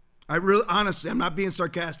way. Honestly, I'm not being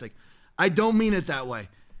sarcastic. I don't mean it that way.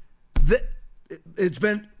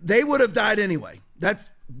 They would have died anyway.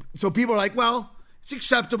 So people are like, well, it's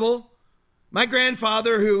acceptable. My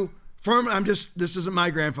grandfather this isn't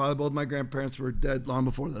my grandfather. Both my grandparents were dead long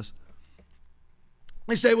before this.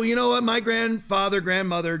 They say, well, you know what? My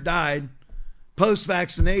grandmother died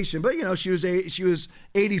post-vaccination, but she was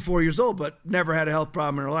 84 years old, but never had a health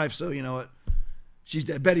problem in her life. So you know what? she's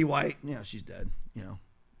dead. Betty White, she's dead,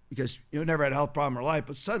 because never had a health problem in her life,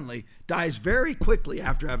 but suddenly dies very quickly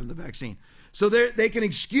after having the vaccine. So they can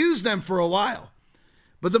excuse them for a while.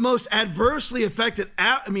 But the most adversely affected,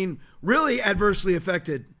 really adversely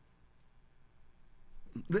affected,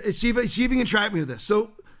 see if you can track me with this.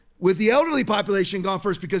 So with the elderly population gone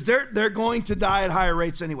first, because they're going to die at higher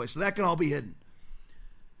rates anyway, so that can all be hidden.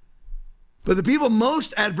 But the people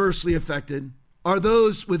most adversely affected are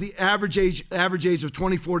those with the average age of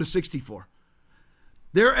 24 to 64.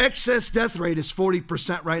 Their excess death rate is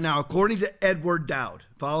 40% right now, according to Edward Dowd.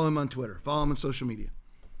 Follow him on Twitter. Follow him on social media.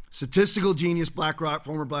 Statistical genius,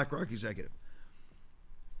 former BlackRock executive.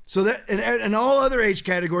 So that, and all other age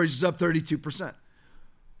categories is up 32%.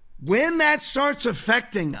 When that starts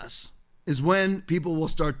affecting us is when people will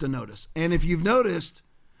start to notice. And if you've noticed,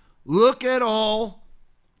 look at all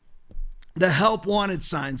the help wanted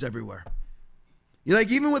signs everywhere.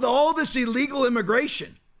 Even with all this illegal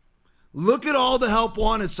immigration, look at all the help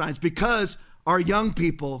wanted signs, because our young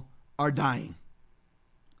people are dying.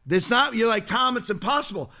 You're like, Tom, it's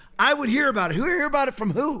impossible. I would hear about it. Who hear about it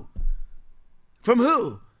from who? From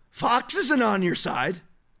who? Fox isn't on your side.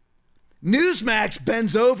 Newsmax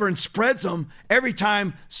bends over and spreads them every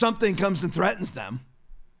time something comes and threatens them.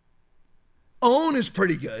 OWN is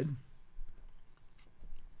pretty good.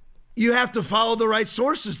 You have to follow the right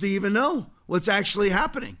sources to even know what's actually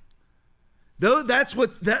happening. Those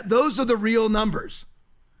are the real numbers.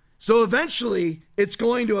 So eventually it's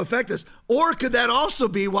going to affect us. Or could that also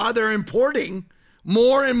be why they're importing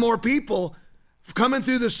more and more people coming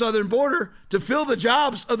through the southern border to fill the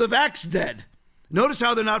jobs of the vax dead? Notice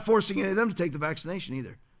how they're not forcing any of them to take the vaccination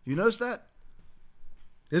either. You notice that?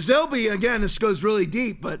 Because they'll be, again, this goes really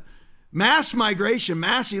deep, but mass migration,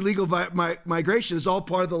 mass illegal migration is all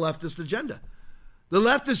part of the leftist agenda. The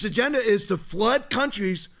leftist agenda is to flood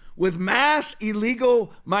countries with mass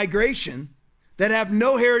illegal migration that have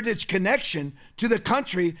no heritage connection to the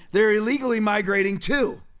country they're illegally migrating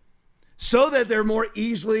to, so that they're more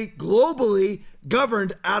easily globally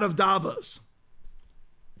governed out of Davos.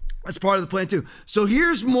 That's part of the plan too. So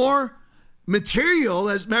here's more material.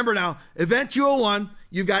 Remember now, Event 201,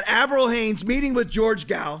 you've got Avril Haines meeting with George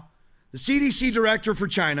Gao, the CDC director for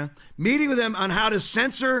China, meeting with them on how to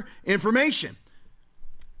censor information.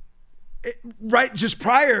 Right, just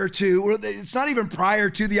prior to, it's not even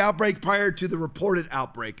prior to the outbreak, prior to the reported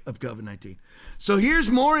outbreak of COVID-19. So here's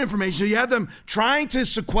more information. So you have them trying to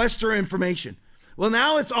sequester information. Well,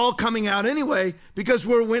 now it's all coming out anyway because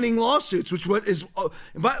we're winning lawsuits,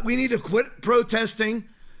 but we need to quit protesting,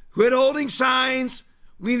 quit holding signs.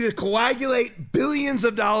 We need to coagulate billions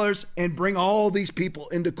of dollars and bring all these people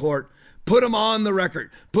into court, put them on the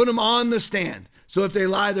record, put them on the stand. So if they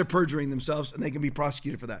lie, they're perjuring themselves and they can be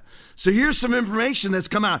prosecuted for that. So here's some information that's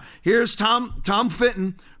come out. Here's Tom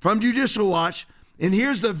Fitton from Judicial Watch, and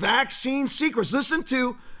here's the vaccine secrets. Listen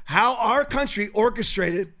to how our country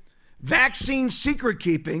orchestrated vaccine secret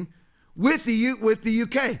keeping with the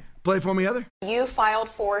UK. Play for me, Heather. You filed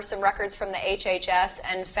for some records from the HHS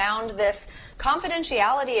and found this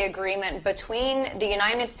confidentiality agreement between the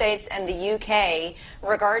United States and the UK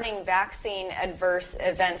regarding vaccine adverse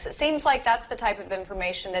events. It seems like that's the type of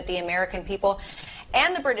information that the American people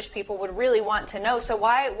and the British people would really want to know. So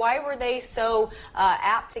why were they so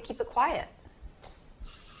apt to keep it quiet?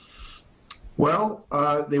 Well,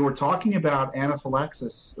 they were talking about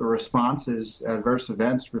anaphylaxis responses, adverse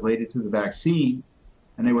events related to the vaccine.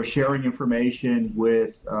 And they were sharing information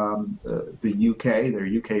with the UK, their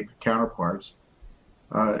UK counterparts.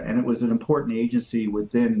 And it was an important agency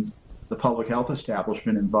within the public health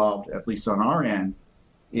establishment involved, at least on our end,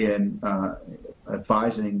 in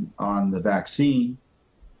advising on the vaccine.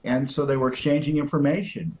 And so they were exchanging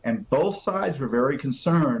information. And both sides were very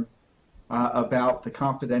concerned about the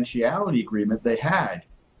confidentiality agreement they had.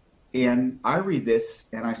 And I read this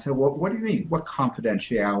and I said, well, what do you mean? What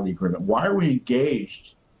confidentiality agreement? Why are we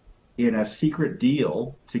engaged in a secret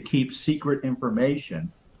deal to keep secret information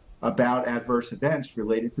about adverse events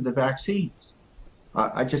related to the vaccines?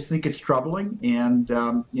 I just think it's troubling. And,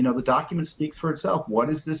 the document speaks for itself. What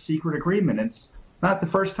is this secret agreement? It's not the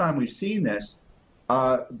first time we've seen this.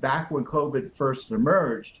 Back when COVID first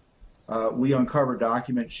emerged, we uncovered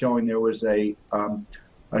documents showing there was an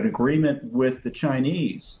agreement with the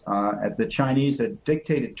Chinese. The Chinese had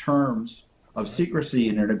dictated terms of secrecy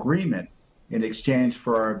in an agreement in exchange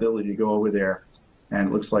for our ability to go over there and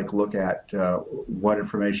look at what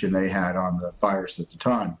information they had on the virus at the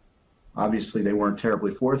time. Obviously, they weren't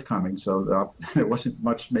terribly forthcoming, so there wasn't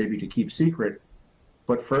much maybe to keep secret.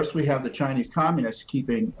 But first, we have the Chinese communists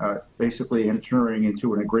basically entering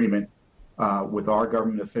into an agreement with our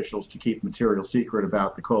government officials to keep material secret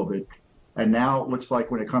about the COVID. And now it looks like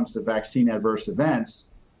when it comes to vaccine adverse events,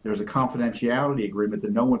 there's a confidentiality agreement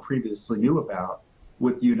that no one previously knew about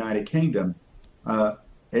with the United Kingdom. It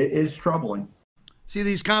is troubling. See,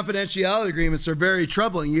 these confidentiality agreements are very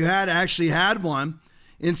troubling. You actually had one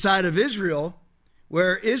inside of Israel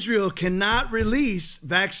where Israel cannot release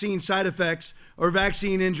vaccine side effects or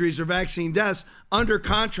vaccine injuries or vaccine deaths under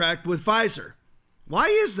contract with Pfizer. Why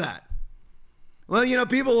is that? Well,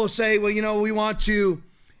 people will say, well, we want to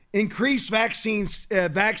increase vaccine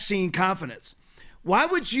confidence. Why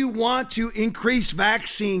would you want to increase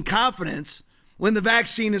vaccine confidence when the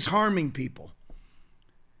vaccine is harming people?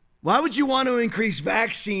 Why would you want to increase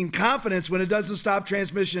vaccine confidence when it doesn't stop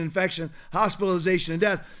transmission, infection, hospitalization, and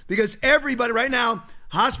death? Because everybody right now,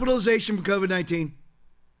 hospitalization from COVID-19,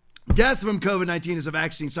 death from COVID-19 is a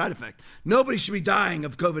vaccine side effect. Nobody should be dying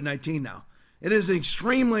of COVID-19 now. It is an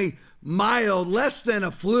extremely mild, less than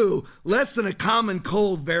a flu, less than a common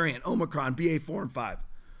cold variant, Omicron, BA4 and 5.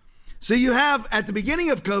 So you have, at the beginning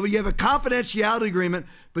of COVID, you have a confidentiality agreement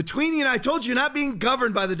between I told you, you're not being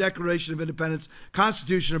governed by the Declaration of Independence,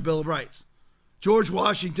 Constitution, or Bill of Rights. George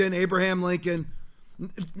Washington, Abraham Lincoln,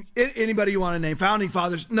 anybody you want to name, founding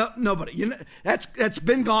fathers, nobody. That's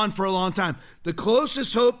been gone for a long time. The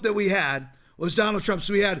closest hope that we had was Donald Trump.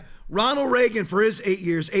 So we had Ronald Reagan for his 8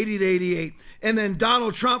 years, 80 to 88, and then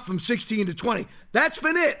Donald Trump from 16 to 20. That's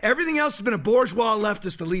been it. Everything else has been a bourgeois,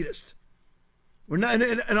 leftist, elitist. We're not,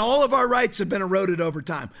 and all of our rights have been eroded over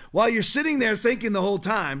time. While you're sitting there thinking the whole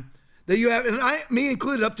time that you have, and me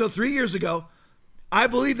included up till 3 years ago, I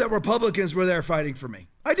believe that Republicans were there fighting for me.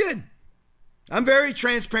 I did. I'm a very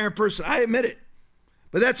transparent person. I admit it.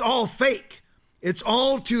 But that's all fake. It's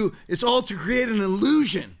all to create an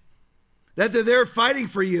illusion that they're there fighting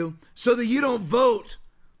for you so that you don't vote.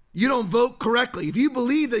 You don't vote correctly. If you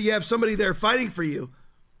believe that you have somebody there fighting for you,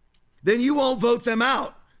 then you won't vote them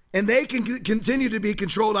out. And they can continue to be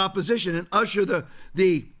controlled opposition and usher the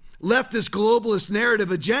leftist globalist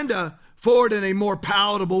narrative agenda forward in a more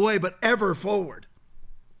palatable way, but ever forward.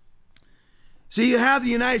 So you have the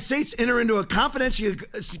United States enter into a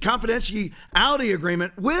confidentiality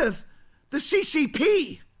agreement with the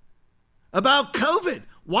CCP about COVID.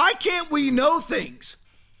 Why can't we know things?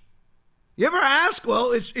 You ever ask,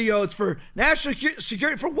 well, it's for national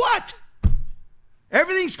security. For what?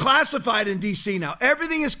 Everything's classified in D.C. now.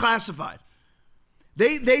 Everything is classified.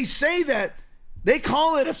 They say that they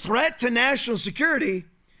call it a threat to national security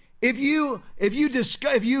if you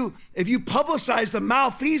publicize the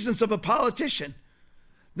malfeasance of a politician.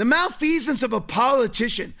 The malfeasance of a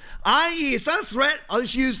politician, i.e., it's not a threat. I'll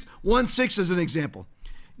just use 1-6 as an example.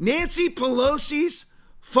 Nancy Pelosi's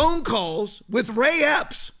phone calls with Ray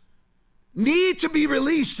Epps need to be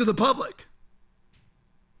released to the public.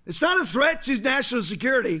 It's not a threat to national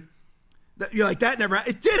security. You're like, that never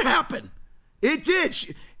happened. It did happen. It did.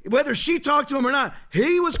 Whether she talked to him or not,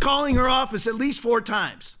 he was calling her office at least 4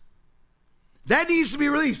 times. That needs to be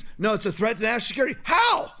released. No, it's a threat to national security.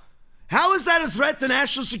 How? How is that a threat to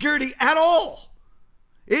national security at all?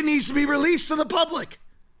 It needs to be released to the public.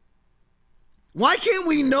 Why can't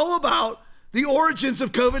we know about the origins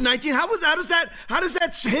of COVID-19? How does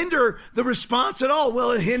that hinder the response at all? Well,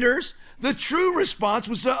 it hinders. The true response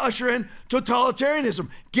was to usher in totalitarianism.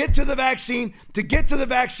 Get to the vaccine, to get to the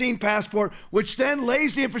vaccine passport, which then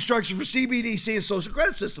lays the infrastructure for CBDC and social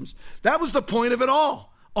credit systems. That was the point of it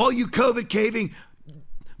all. All you COVID caving,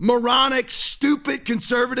 moronic, stupid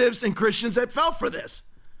conservatives and Christians that fell for this,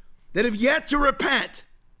 that have yet to repent.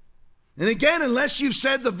 And again, unless you've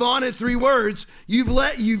said the vaunted 3 words, you've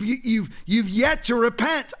yet to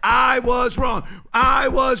repent. I was wrong. I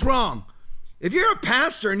was wrong. If you're a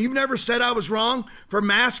pastor and you've never said I was wrong for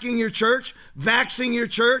masking your church, vaxxing your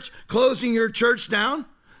church, closing your church down,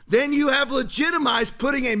 then you have legitimized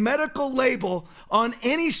putting a medical label on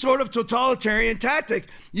any sort of totalitarian tactic.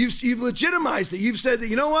 You've legitimized it. You've said that,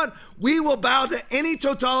 you know what? We will bow to any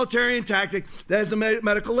totalitarian tactic that has a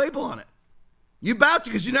medical label on it. You bowed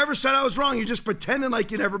to because you never said I was wrong. You're just pretending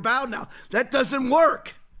like you never bowed now. That doesn't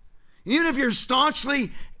work. Even if you're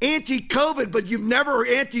staunchly anti-COVID, but you've never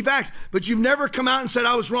anti-vax, but you've never come out and said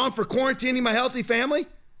I was wrong for quarantining my healthy family,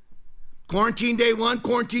 quarantine day 1,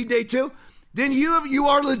 quarantine day 2, then you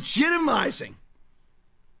are legitimizing.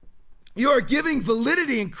 You are giving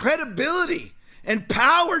validity and credibility and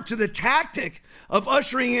power to the tactic of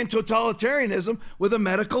ushering in totalitarianism with a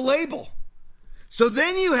medical label. So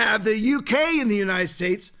then you have the UK and the United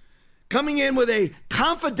States coming in with a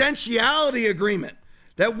confidentiality agreement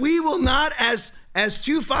that we will not, as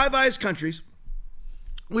 2 Five Eyes countries,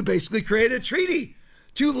 we basically created a treaty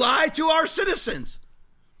to lie to our citizens.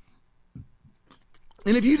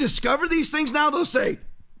 And if you discover these things now, they'll say,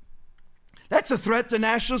 that's a threat to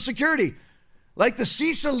national security. Like the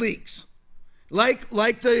CISA leaks, like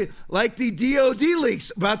the DOD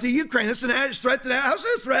leaks about the Ukraine. That's a threat to how's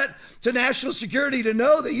it a threat to national security to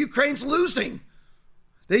know that Ukraine's losing?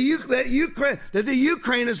 That the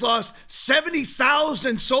Ukraine has lost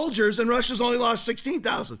 70,000 soldiers and Russia's only lost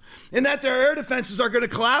 16,000, and that their air defenses are going to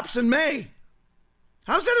collapse in May.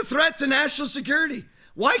 How's that a threat to national security?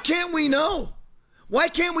 Why can't we know? Why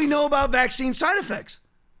can't we know about vaccine side effects?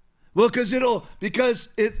 Well, because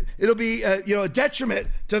it'll be a detriment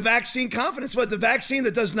to vaccine confidence. What, the vaccine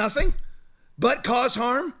that does nothing but cause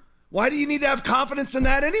harm? Why do you need to have confidence in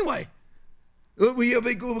that anyway?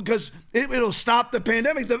 Because it'll stop the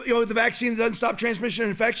pandemic. The vaccine that doesn't stop transmission and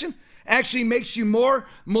infection actually makes you more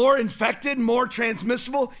infected, more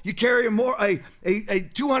transmissible. You carry a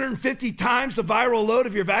 250 times the viral load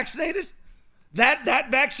if you're vaccinated. That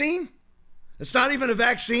vaccine, it's not even a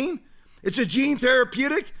vaccine. It's a gene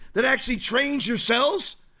therapeutic that actually trains your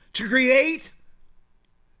cells to create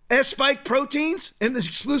S-spike proteins and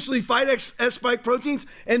exclusively fight S-spike proteins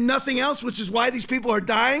and nothing else, which is why these people are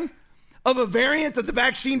dying of a variant that the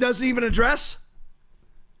vaccine doesn't even address.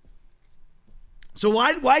 So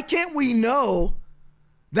why can't we know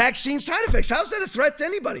vaccine side effects? How's that a threat to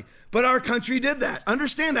anybody? But our country did that.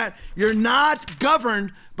 Understand that. You're not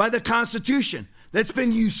governed by the Constitution that's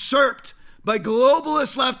been usurped by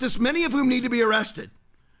globalist leftists, many of whom need to be arrested.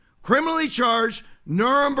 Criminally charged,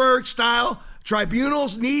 Nuremberg-style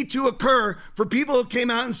tribunals need to occur for people who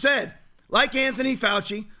came out and said, like Anthony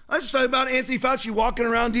Fauci. I just thought about Anthony Fauci walking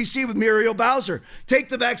around D.C. with Muriel Bowser. Take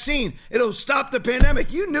the vaccine. It'll stop the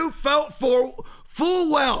pandemic. You knew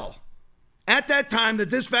full well at that time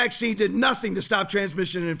that this vaccine did nothing to stop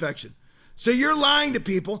transmission and infection. So you're lying to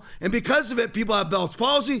people, and because of it, people have Bell's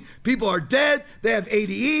palsy, people are dead, they have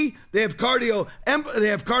ADE, they have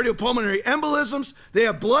cardiopulmonary embolisms, they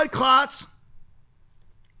have blood clots.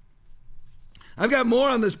 I've got more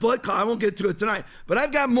on this blood clot. I won't get to it tonight, but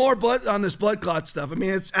I've got more blood on this blood clot stuff. I mean,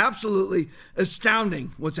 it's absolutely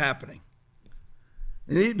astounding what's happening.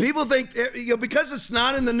 And people think, because it's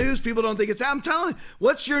not in the news, people don't think it's, I'm telling you,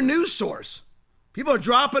 what's your news source? People are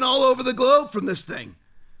dropping all over the globe from this thing.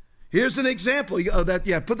 Here's an example.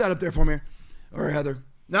 Put that up there for me, or Heather.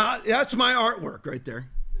 Now, that's my artwork right there.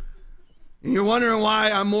 And you're wondering why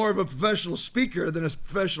I'm more of a professional speaker than a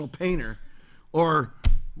professional painter, or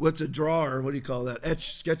what's a drawer? What do you call that?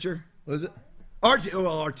 Sketcher? What is it?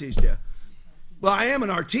 Artiste, yeah. Well, I am an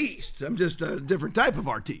artiste. I'm just a different type of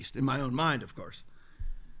artiste in my own mind, of course.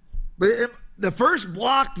 But the first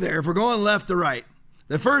block there, if we're going left to right,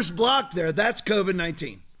 the first block there, that's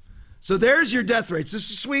COVID-19. So there's your death rates. This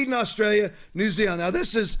is Sweden, Australia, New Zealand. Now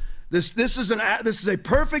this is a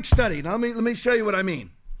perfect study. Now let me show you what I mean.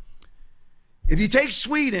 If you take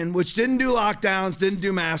Sweden, which didn't do lockdowns, didn't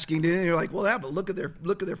do masking, you're like, well, yeah, but look at their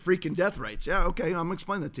freaking death rates. Yeah, okay, I'm gonna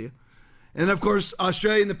explain that to you. And of course,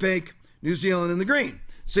 Australia in the pink, New Zealand in the green.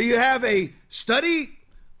 So you have a study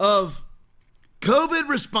of COVID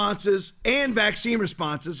responses and vaccine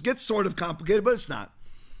responses. It gets sort of complicated, but it's not.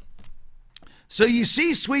 So you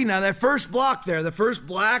see Sweden, now that first block there, the first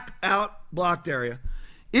black out blocked area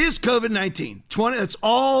is COVID-19. That's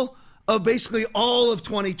basically all of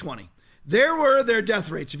 2020. There were their death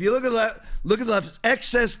rates. If you look at the left,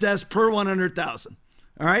 excess deaths per 100,000.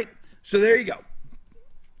 All right? So there you go.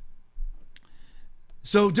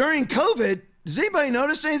 So during COVID, does anybody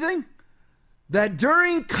notice anything? That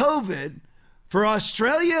during COVID, for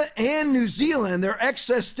Australia and New Zealand, their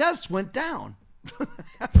excess deaths went down.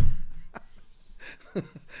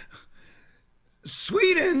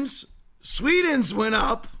 Sweden's went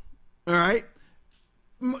up, all right,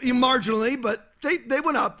 marginally, but they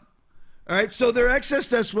went up, all right. So their excess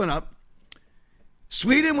deaths went up.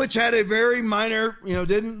 Sweden, which had a very minor,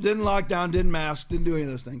 didn't lock down, didn't mask, didn't do any of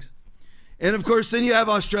those things, and of course, then you have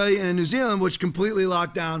Australia and New Zealand, which completely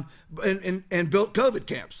locked down and built COVID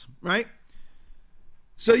camps, right?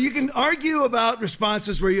 So you can argue about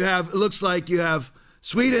responses where it looks like you have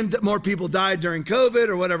Sweden, more people died during COVID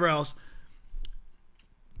or whatever else.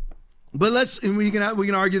 But we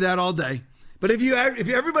can argue that all day. But if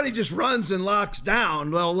everybody just runs and locks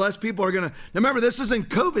down, well, less people are going to. Now remember, this isn't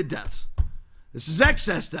COVID deaths. This is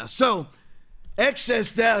excess deaths. So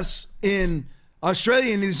excess deaths in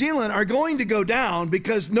Australia and New Zealand are going to go down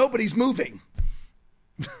because nobody's moving.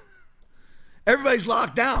 Everybody's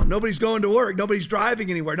locked down. Nobody's going to work. Nobody's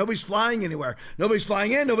driving anywhere. Nobody's flying anywhere. Nobody's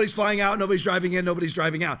flying in. Nobody's flying out. Nobody's driving in. Nobody's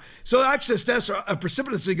driving out. So excess deaths are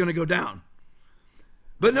precipitously going to go down.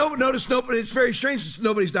 But notice, it's very strange.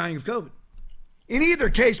 Nobody's dying of COVID. In either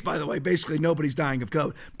case, by the way, basically nobody's dying of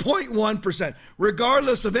COVID. 0.1%,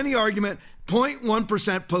 regardless of any argument,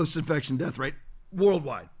 0.1% post-infection death rate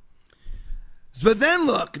worldwide. But then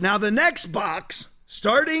look, now the next box,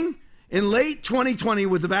 starting in late 2020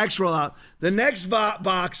 with the vax rollout, the next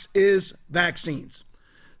box is vaccines.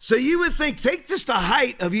 So you would think, take just the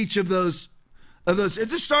height of each of those, and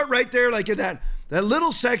just start right there, like in that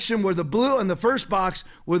little section where the blue in the first box,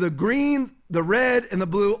 where the green, the red, and the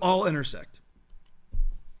blue all intersect.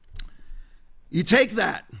 You take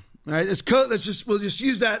that, all right? We'll just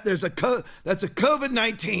use that. That's a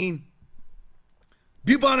COVID-19,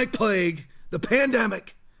 bubonic plague, the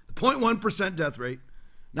pandemic, the 0.1% death rate,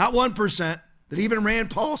 not 1%, that even Rand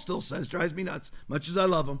Paul still says drives me nuts, much as I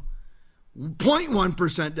love him.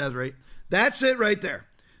 0.1% death rate. That's it right there.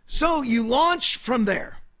 So you launch from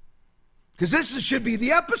there, because this should be the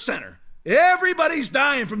epicenter. Everybody's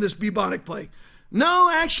dying from this bubonic plague. No,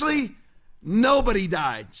 actually, nobody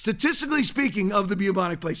died, statistically speaking, of the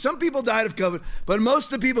bubonic plague. Some people died of COVID, but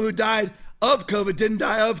most of the people who died of COVID didn't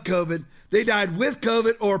die of COVID. They died with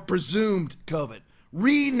COVID or presumed COVID,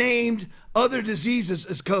 renamed other diseases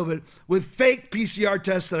as COVID with fake PCR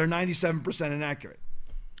tests that are 97% inaccurate.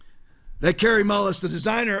 That Carrie Mullis, the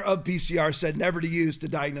designer of PCR, said never to use to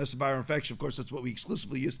diagnose a viral infection. Of course, that's what we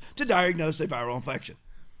exclusively use to diagnose a viral infection.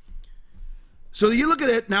 So you look at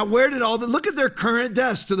it, now look at their current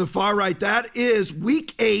deaths to the far right. That is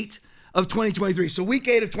week 8 of 2023. So week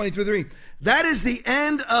 8 of 2023, that is the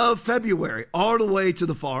end of February, all the way to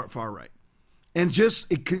the far right. And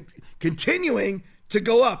just continuing to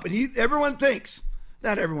go up. And everyone thinks,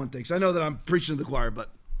 not everyone thinks, I know that I'm preaching to the choir,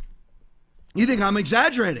 but you think I'm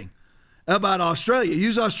exaggerating about Australia.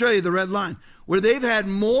 Use Australia, the red line, where they've had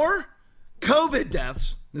more COVID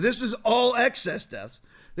deaths. Now, this is all excess deaths.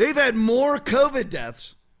 They've had more COVID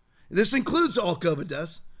deaths. This includes all COVID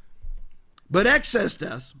deaths, but excess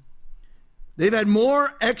deaths. They've had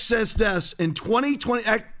more excess deaths in 2020,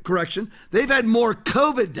 they've had more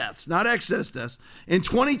COVID deaths, not excess deaths, in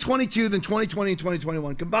 2022 than 2020 and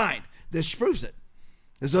 2021 combined. This proves it,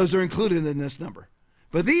 as those are included in this number.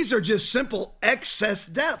 But these are just simple excess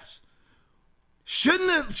deaths.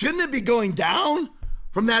 Shouldn't it be going down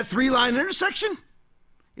from that 3-line intersection?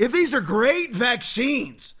 If these are great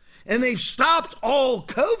vaccines and they've stopped all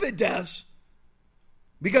COVID deaths,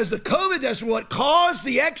 because the COVID deaths were what caused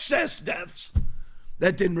the excess deaths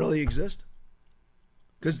that didn't really exist.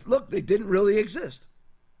 Because look, they didn't really exist.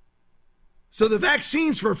 So the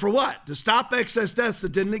vaccines were for what? To stop excess deaths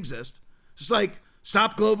that didn't exist. Just like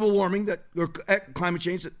stop global warming or climate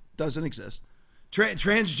change that doesn't exist.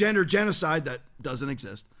 Transgender genocide that doesn't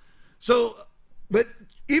exist. So, but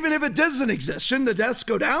even if it doesn't exist, shouldn't the deaths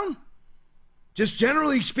go down? Just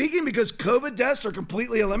generally speaking, because COVID deaths are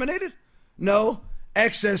completely eliminated? No,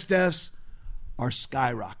 excess deaths are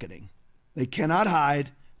skyrocketing. They cannot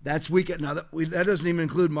hide. That's weekend. Now that doesn't even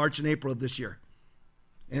include March and April of this year.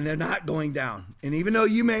 And they're not going down. And even though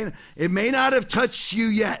it may not have touched you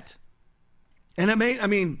yet. And I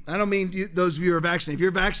don't mean those of you who are vaccinated. If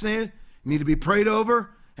you're vaccinated, you need to be prayed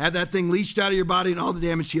over, have that thing leached out of your body, and all the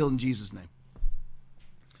damage healed in Jesus' name.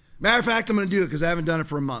 Matter of fact, I'm going to do it because I haven't done it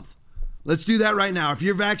for a month. Let's do that right now. If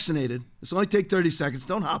you're vaccinated, this will only take 30 seconds.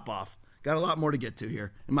 Don't hop off. Got a lot more to get to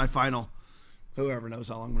here in my final, whoever knows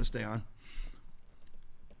how long I'm going to stay on.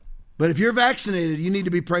 But if you're vaccinated, you need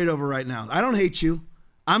to be prayed over right now. I don't hate you.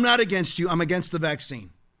 I'm not against you. I'm against the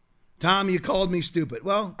vaccine. Tom, you called me stupid.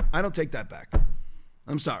 Well, I don't take that back.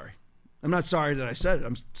 I'm sorry. I'm not sorry that I said it.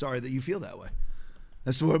 I'm sorry that you feel that way.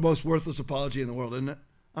 That's the most worthless apology in the world, isn't it?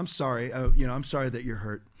 I'm sorry. I'm sorry that you're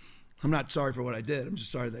hurt. I'm not sorry for what I did. I'm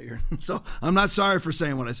just sorry that you're. So I'm not sorry for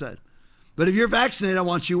saying what I said. But if you're vaccinated, I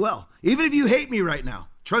want you well. Even if you hate me right now,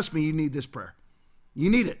 trust me, you need this prayer. You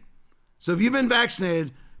need it. So if you've been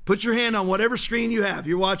vaccinated, put your hand on whatever screen you have.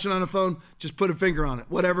 You're watching on a phone, just put a finger on it,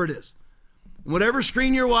 whatever it is. Whatever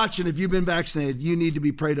screen you're watching, if you've been vaccinated, you need to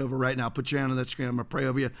be prayed over right now. Put your hand on that screen. I'm going to pray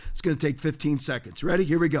over you. It's going to take 15 seconds. Ready?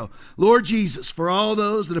 Here we go. Lord Jesus, for all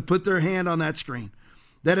those that have put their hand on that screen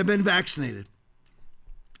that have been vaccinated,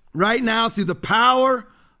 right now through the power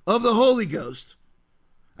of the Holy Ghost,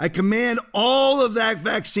 I command all of that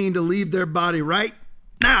vaccine to leave their body right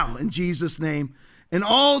now in Jesus' name, and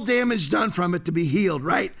all damage done from it to be healed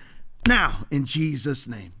right now in Jesus'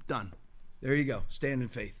 name. Done. There you go. Stand in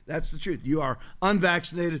faith. That's the truth. You are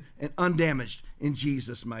unvaccinated and undamaged in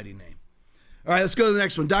Jesus' mighty name. All right, let's go to the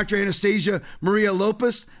next one. Dr. Anastasia Maria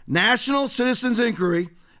Lopez, National Citizens Inquiry.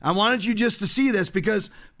 I wanted you just to see this because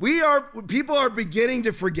people are beginning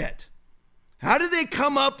to forget. How did they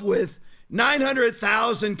come up with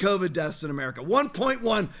 900,000 COVID deaths in America,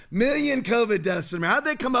 1.1 million COVID deaths in America. How'd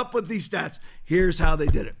they come up with these stats? Here's how they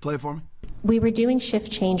did it. Play it for me. We were doing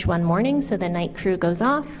shift change one morning, so the night crew goes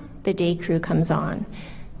off, the day crew comes on.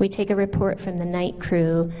 We take a report from the night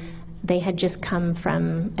crew. They had just come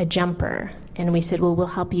from a jumper, and we said, well, we'll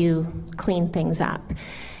help you clean things up.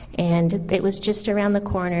 And it was just around the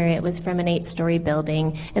corner. It was from an 8-story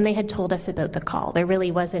building, and they had told us about the call. There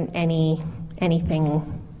really wasn't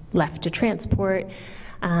anything left to transport.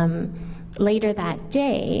 Later that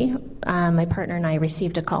day, my partner and I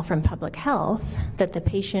received a call from public health that the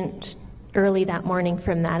patient early that morning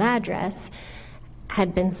from that address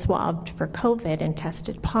had been swabbed for COVID and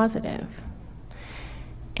tested positive.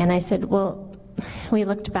 And I said, well, we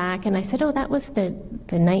looked back and I said, oh, that was the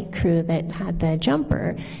night crew that had the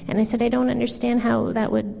jumper. And I said, I don't understand how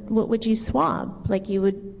what would you swab? Like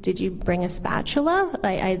did you bring a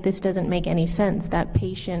spatula? This doesn't make any sense. That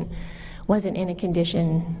patient wasn't in a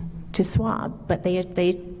condition to swab, but they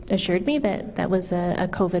assured me that was a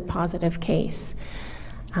COVID positive case.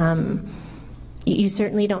 You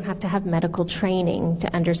certainly don't have to have medical training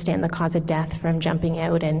to understand the cause of death from jumping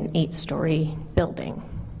out an 8-story building.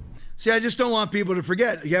 See, I just don't want people to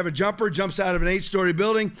forget. You have a jumper, jumps out of an 8-story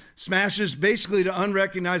building, smashes basically to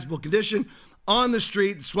unrecognizable condition on the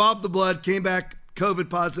street, swabbed the blood, came back COVID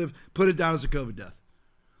positive, put it down as a COVID death.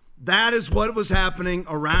 That is what was happening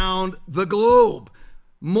around the globe.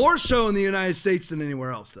 More so in the United States than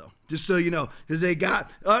anywhere else, though, just so you know, because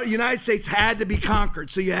United States had to be conquered,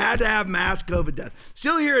 so you had to have mass COVID death.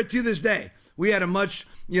 Still here to this day, we had a much,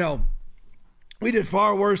 we did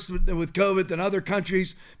far worse with COVID than other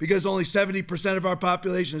countries because only 70% of our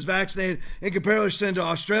population is vaccinated in comparison to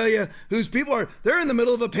Australia, whose people they're in the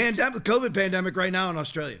middle of a pandemic, COVID pandemic right now in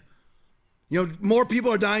Australia. More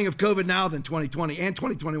people are dying of COVID now than 2020 and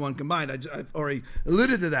 2021 combined. I've already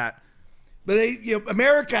alluded to that. But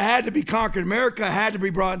America had to be conquered. America had to be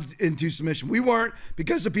brought into submission. We weren't,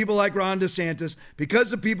 because of people like Ron DeSantis,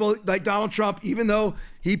 because of people like Donald Trump, even though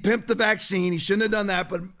he pimped the vaccine. He shouldn't have done that,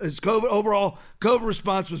 but his overall COVID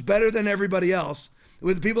response was better than everybody else.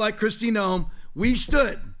 With people like Kristi Noem, we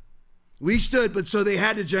stood, but so they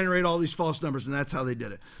had to generate all these false numbers, and that's how they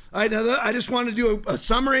did it. All right, now I just want to do a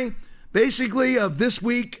summary, basically, of this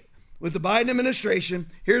week with the Biden administration.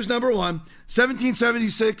 Here's number one,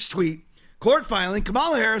 1776 tweet. Court filing,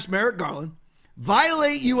 Kamala Harris, Merrick Garland,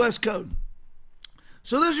 violate U.S. code.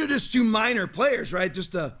 So those are just two minor players, right?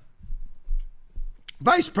 Just the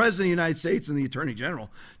Vice President of the United States and the Attorney General,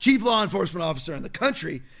 Chief Law Enforcement Officer in the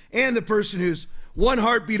country, and the person who's one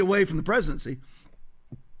heartbeat away from the presidency.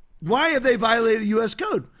 Why have they violated U.S.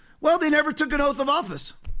 code? Well, they never took an oath of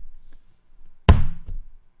office.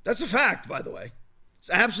 That's a fact, by the way. It's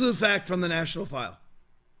an absolute fact from the National File.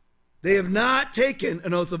 They have not taken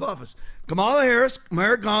an oath of office. Kamala Harris,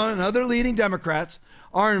 Merrick Garland, and other leading Democrats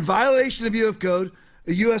are in violation of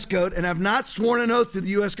U.S. code and have not sworn an oath to the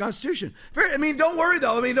U.S. Constitution. Don't worry,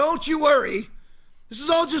 though. Don't you worry. This is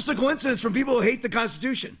all just a coincidence from people who hate the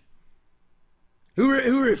Constitution,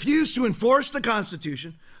 who refuse to enforce the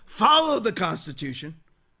Constitution, follow the Constitution,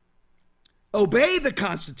 obey the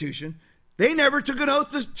Constitution. They never took an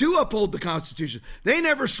oath to uphold the Constitution. They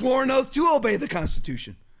never swore an oath to obey the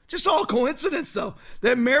Constitution. Just all coincidence, though,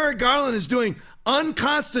 that Merrick Garland is doing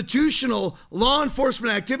unconstitutional law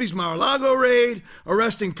enforcement activities, Mar-a-Lago raid,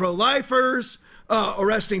 arresting pro-lifers,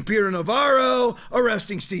 arresting Peter Navarro,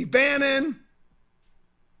 arresting Steve Bannon,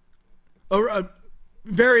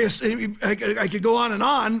 various, I could go on and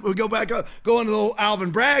on. We go on to the whole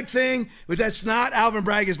Alvin Bragg thing, but Alvin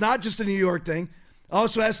Bragg is not just a New York thing.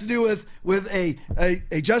 Also has to do with a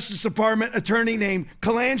Justice Department attorney named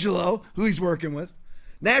Colangelo, who he's working with.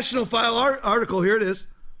 National File article, here it is.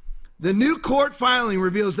 The new court filing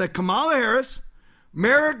reveals that Kamala Harris,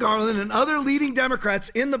 Merrick Garland, and other leading Democrats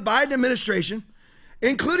in the Biden administration,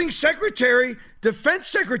 including Defense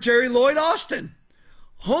Secretary Lloyd Austin,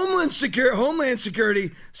 Homeland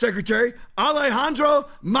Security Secretary Alejandro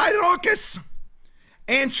Mayorkas,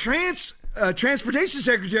 and Transportation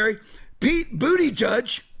Secretary Pete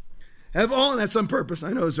Buttigieg have all, and that's on purpose,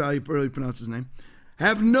 I know how you really pronounce his name,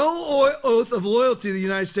 have no oath of loyalty to the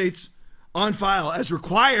United States on file as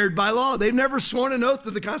required by law. They've never sworn an oath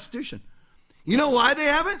to the Constitution. You know why they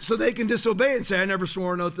haven't? So they can disobey and say, I never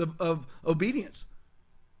swore an oath of obedience.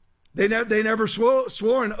 They never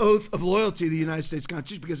swore an oath of loyalty to the United States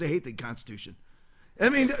Constitution because they hate the Constitution.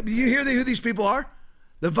 You hear who these people are?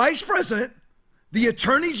 The Vice President, the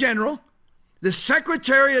Attorney General, the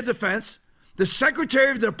Secretary of Defense, the Secretary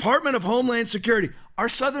of the Department of Homeland Security, our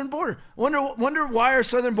southern border. Wonder why our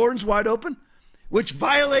southern border is wide open, which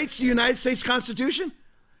violates the United States Constitution?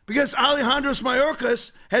 Because Alejandro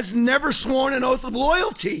Mayorkas has never sworn an oath of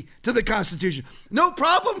loyalty to the Constitution. No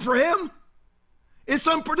problem for him. They're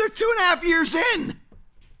 2.5 years in.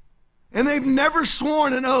 And they've never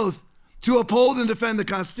sworn an oath to uphold and defend the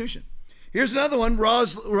Constitution. Here's another one,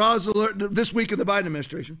 Raw's Alert, this week in the Biden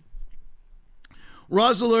administration.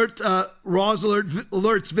 Raw's Alert's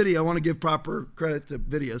video, I want to give proper credit to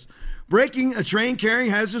videos. Breaking a train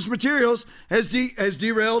carrying hazardous materials has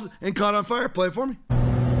derailed and caught on fire. Play it for me.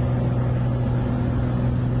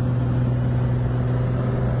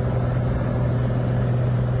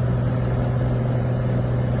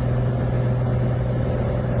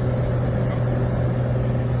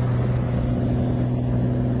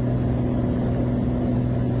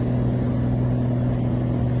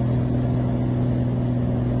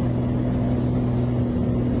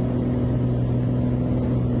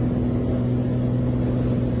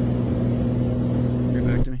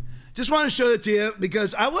 Just want to show that to you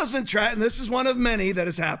because I wasn't tracking. This is one of many that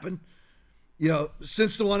has happened,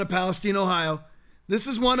 since the one in Palestine, Ohio. This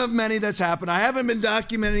is one of many that's happened. I haven't been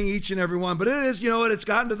documenting each and every one, but it is, it's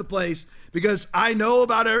gotten to the place because I know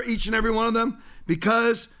about each and every one of them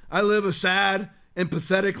because I live a sad and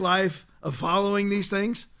pathetic life of following these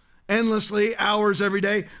things endlessly, hours every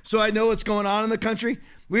day. So I know what's going on in the country.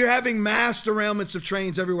 We are having mass derailments of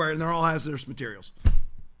trains everywhere, and they're all hazardous materials.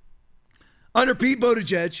 Under Pete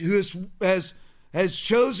Buttigieg, who has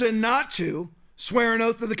chosen not to swear an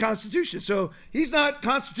oath to the Constitution. So he's not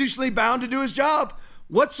constitutionally bound to do his job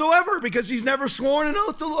whatsoever because he's never sworn an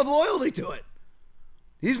oath of loyalty to it.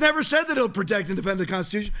 He's never said that he'll protect and defend the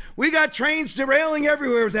Constitution. We got trains derailing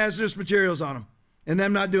everywhere with hazardous materials on them and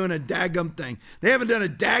them not doing a daggum thing. They haven't done a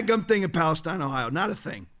daggum thing in Palestine, Ohio. Not a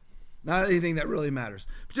thing. Not anything that really matters.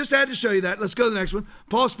 But just had to show you that. Let's go to the next one.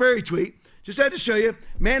 Paul Sperry tweet. Just had to show you,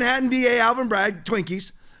 Manhattan DA Alvin Bragg,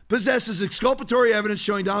 Twinkies, possesses exculpatory evidence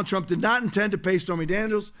showing Donald Trump did not intend to pay Stormy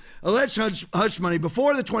Daniels alleged hush money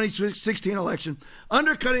before the 2016 election,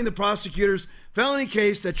 undercutting the prosecutor's felony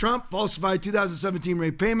case that Trump falsified 2017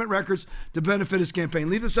 repayment records to benefit his campaign.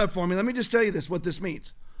 Leave this up for me. Let me just tell you what this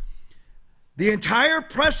means. The entire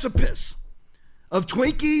precipice of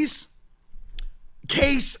Twinkies'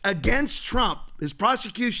 case against Trump, his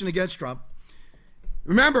prosecution against Trump,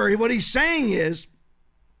 remember, what he's saying is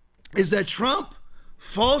that Trump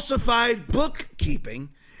falsified bookkeeping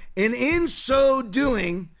and in so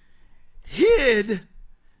doing hid,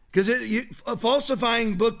 because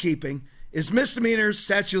falsifying bookkeeping is misdemeanor,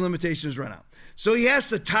 statute of limitations run out. So he has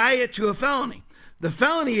to tie it to a felony. The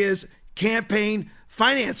felony is campaign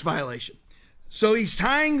finance violation. So he's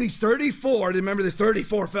tying these 34, remember the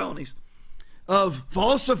 34 felonies, of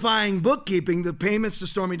falsifying bookkeeping, the payments to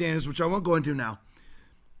Stormy Daniels, which I won't go into now.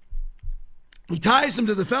 He ties them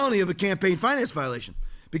to the felony of a campaign finance violation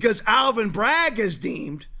because Alvin Bragg has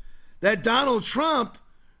deemed that Donald Trump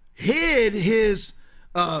hid his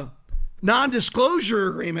non-disclosure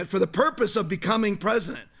agreement for the purpose of becoming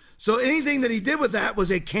president. So anything that he did with that was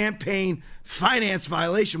a campaign finance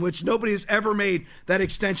violation, which nobody has ever made that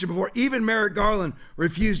extension before. Even Merrick Garland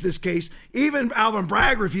refused this case. Even Alvin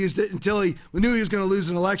Bragg refused it until he knew he was going to lose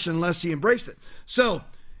an election unless he embraced it.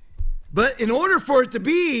 But in order for it to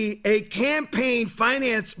be a campaign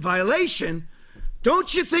finance violation,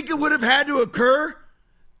 don't you think it would have had to occur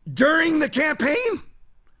during the campaign?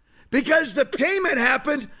 Because the payment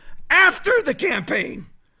happened after the campaign.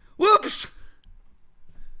 Whoops.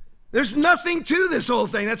 There's nothing to this whole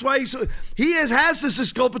thing. That's why he has this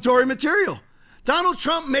exculpatory material. Donald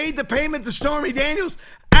Trump made the payment to Stormy Daniels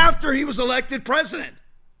after he was elected president.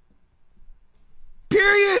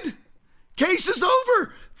 Period. Case is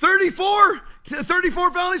over. 34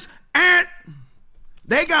 felonies, and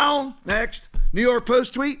they gone. Next, New York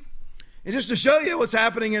Post tweet. And just to show you what's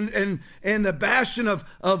happening in the bastion of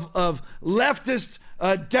leftist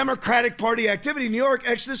Democratic Party activity, New York,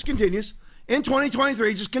 exodus continues in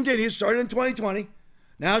 2023, just continues, started in 2020.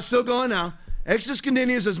 Now it's still going now. Exodus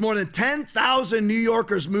continues as more than 10,000 New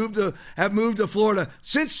Yorkers have moved to Florida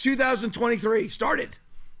since 2023 started.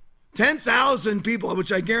 10,000 people,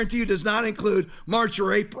 which I guarantee you does not include March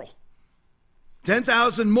or April.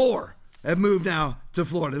 10,000 more have moved now to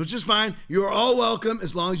Florida, which is fine. You are all welcome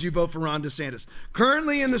as long as you vote for Ron DeSantis.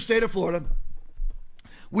 Currently in the state of Florida,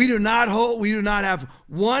 we do not have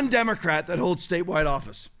one Democrat that holds statewide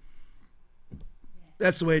office.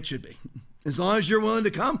 That's the way it should be. As long as you're willing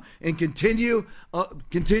to come and continue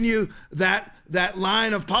that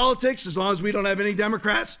line of politics, as long as we don't have any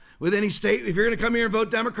Democrats with any state, if you're going to come here and vote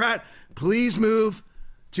Democrat, please move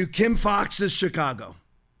to Kim Foxx's Chicago.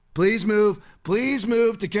 Please move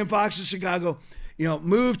to Kim Foxx's Chicago.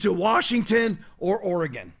 Move to Washington or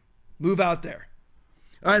Oregon. Move out there.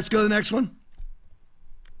 All right, let's go to the next one.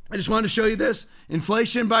 I just wanted to show you this.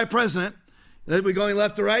 Inflation by president. We're going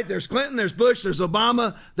left to right. There's Clinton, there's Bush, there's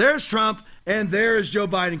Obama, there's Trump, and there is Joe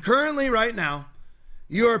Biden. Currently, right now,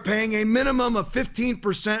 you are paying a minimum of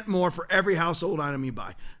 15% more for every household item you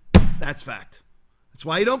buy. That's fact. That's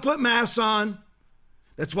why you don't put masks on.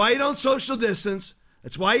 That's why you don't social distance.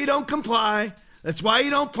 That's why you don't comply. That's why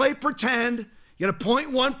you don't play pretend. You got a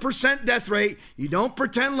 0.1% death rate. You don't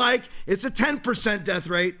pretend like it's a 10% death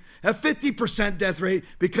rate, a 50% death rate,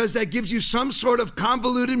 because that gives you some sort of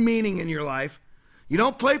convoluted meaning in your life. You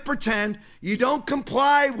don't play pretend. You don't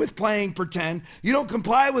comply with playing pretend. You don't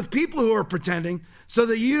comply with people who are pretending so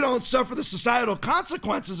that you don't suffer the societal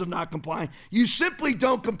consequences of not complying. You simply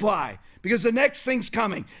don't comply because the next thing's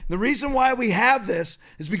coming. The reason why we have this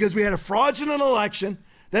is because we had a fraudulent election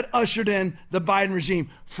that ushered in the Biden regime.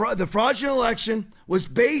 The fraudulent election was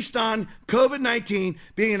based on COVID-19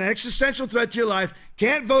 being an existential threat to your life.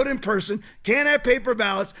 Can't vote in person, can't have paper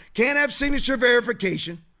ballots, can't have signature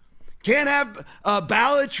verification, can't have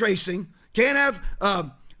ballot tracing, can't have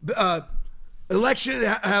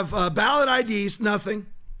ballot IDs, nothing.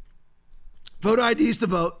 Photo IDs to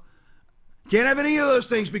vote. Can't have any of those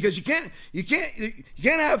things because you can't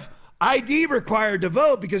have ID required to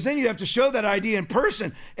vote because then you'd have to show that ID in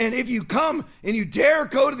person. And if you come and you dare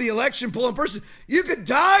go to the election poll in person, you could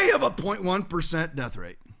die of a 0.1% death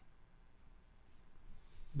rate.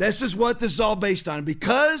 This is what this is all based on.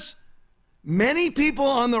 Because many people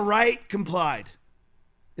on the right complied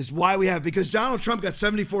is why we have, because Donald Trump got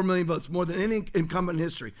 74 million votes, more than any incumbent in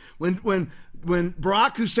history. When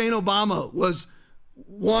Barack Hussein Obama was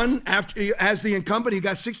won after as the incumbent, he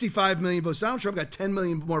got 65 million votes. Donald Trump got 10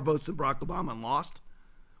 million more votes than Barack Obama and lost.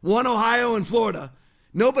 Won Ohio and Florida.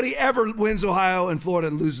 Nobody ever wins Ohio and Florida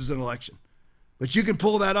and loses an election. But you can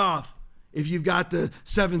pull that off if you've got the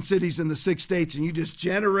 7 cities and the 6 states and you just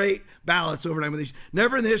generate ballots overnight.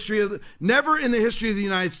 Never in the history of the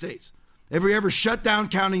United States have we ever shut down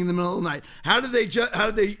counting in the middle of the night. How did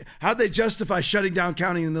they justify shutting down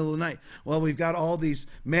counting in the middle of the night? Well, we've got all these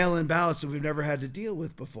mail-in ballots that we've never had to deal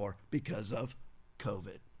with before because of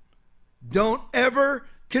COVID. Don't ever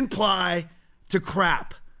comply to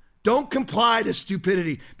crap. Don't comply to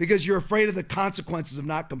stupidity because you're afraid of the consequences of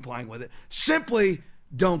not complying with it. Simply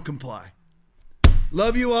don't comply.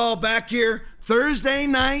 Love you all. Back here Thursday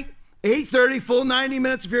night, 8:30, full 90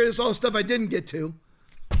 minutes of hearing this all the stuff I didn't get to.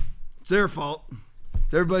 It's their fault.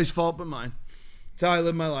 It's everybody's fault but mine. It's how I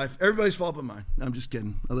live my life. Everybody's fault but mine. No, I'm just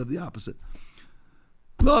kidding. I live the opposite.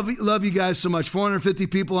 Love you guys so much. 450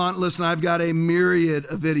 people on. Listen, I've got a myriad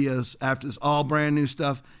of videos after this, all brand new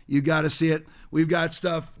stuff. You got to see it. We've got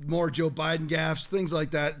stuff, more Joe Biden gaffes, things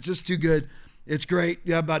like that. It's just too good. It's great.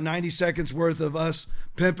 You have about 90 seconds worth of us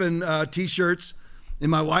pimping T-shirts in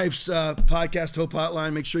my wife's podcast, Hope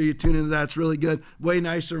Hotline. Make sure you tune into that. It's really good. Way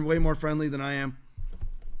nicer and way more friendly than I am.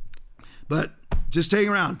 But just hang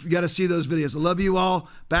around. You got to see those videos. I love you all.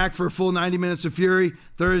 Back for a full 90 minutes of fury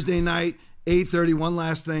Thursday night, 8:30. One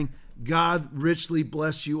last thing. God richly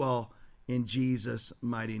bless you all in Jesus'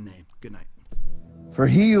 mighty name. Good night. For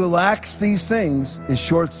he who lacks these things is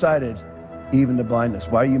short-sighted, even to blindness.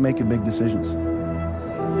 Why are you making big decisions?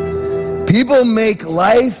 People make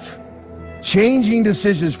life-changing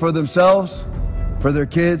decisions for themselves, for their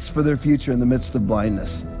kids, for their future in the midst of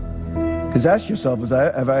blindness. Because ask yourself,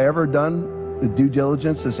 have I ever done the due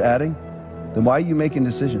diligence that's adding? Then why are you making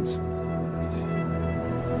decisions?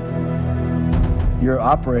 You're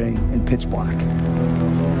operating in pitch black.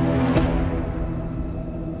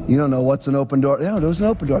 You don't know what's an open door. No, there was an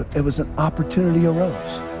open door. It was an opportunity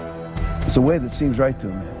arose. It's a way that seems right to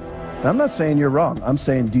a man. Now, I'm not saying you're wrong. I'm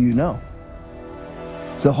saying, do you know?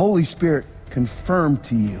 It's the Holy Spirit confirmed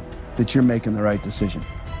to you that you're making the right decision.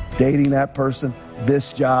 Dating that person,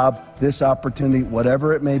 this job, this opportunity,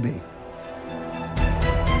 whatever it may be.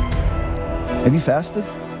 Have you fasted?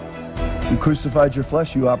 You crucified your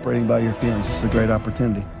flesh, you operating by your feelings. This is a great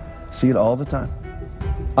opportunity. See it all the time.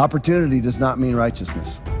 Opportunity does not mean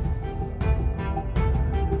righteousness.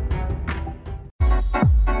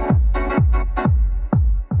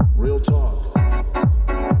 Real talk.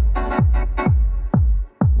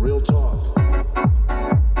 Real talk.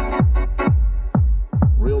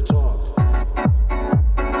 Real talk.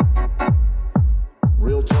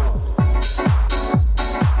 Real talk.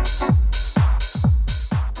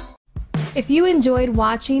 If you enjoyed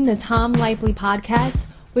watching the Tom Lively podcast,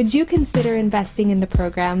 would you consider investing in the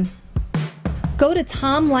program? Go to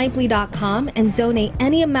tomlively.com and donate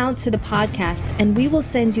any amount to the podcast, and we will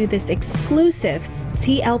send you this exclusive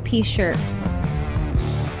TLP shirt.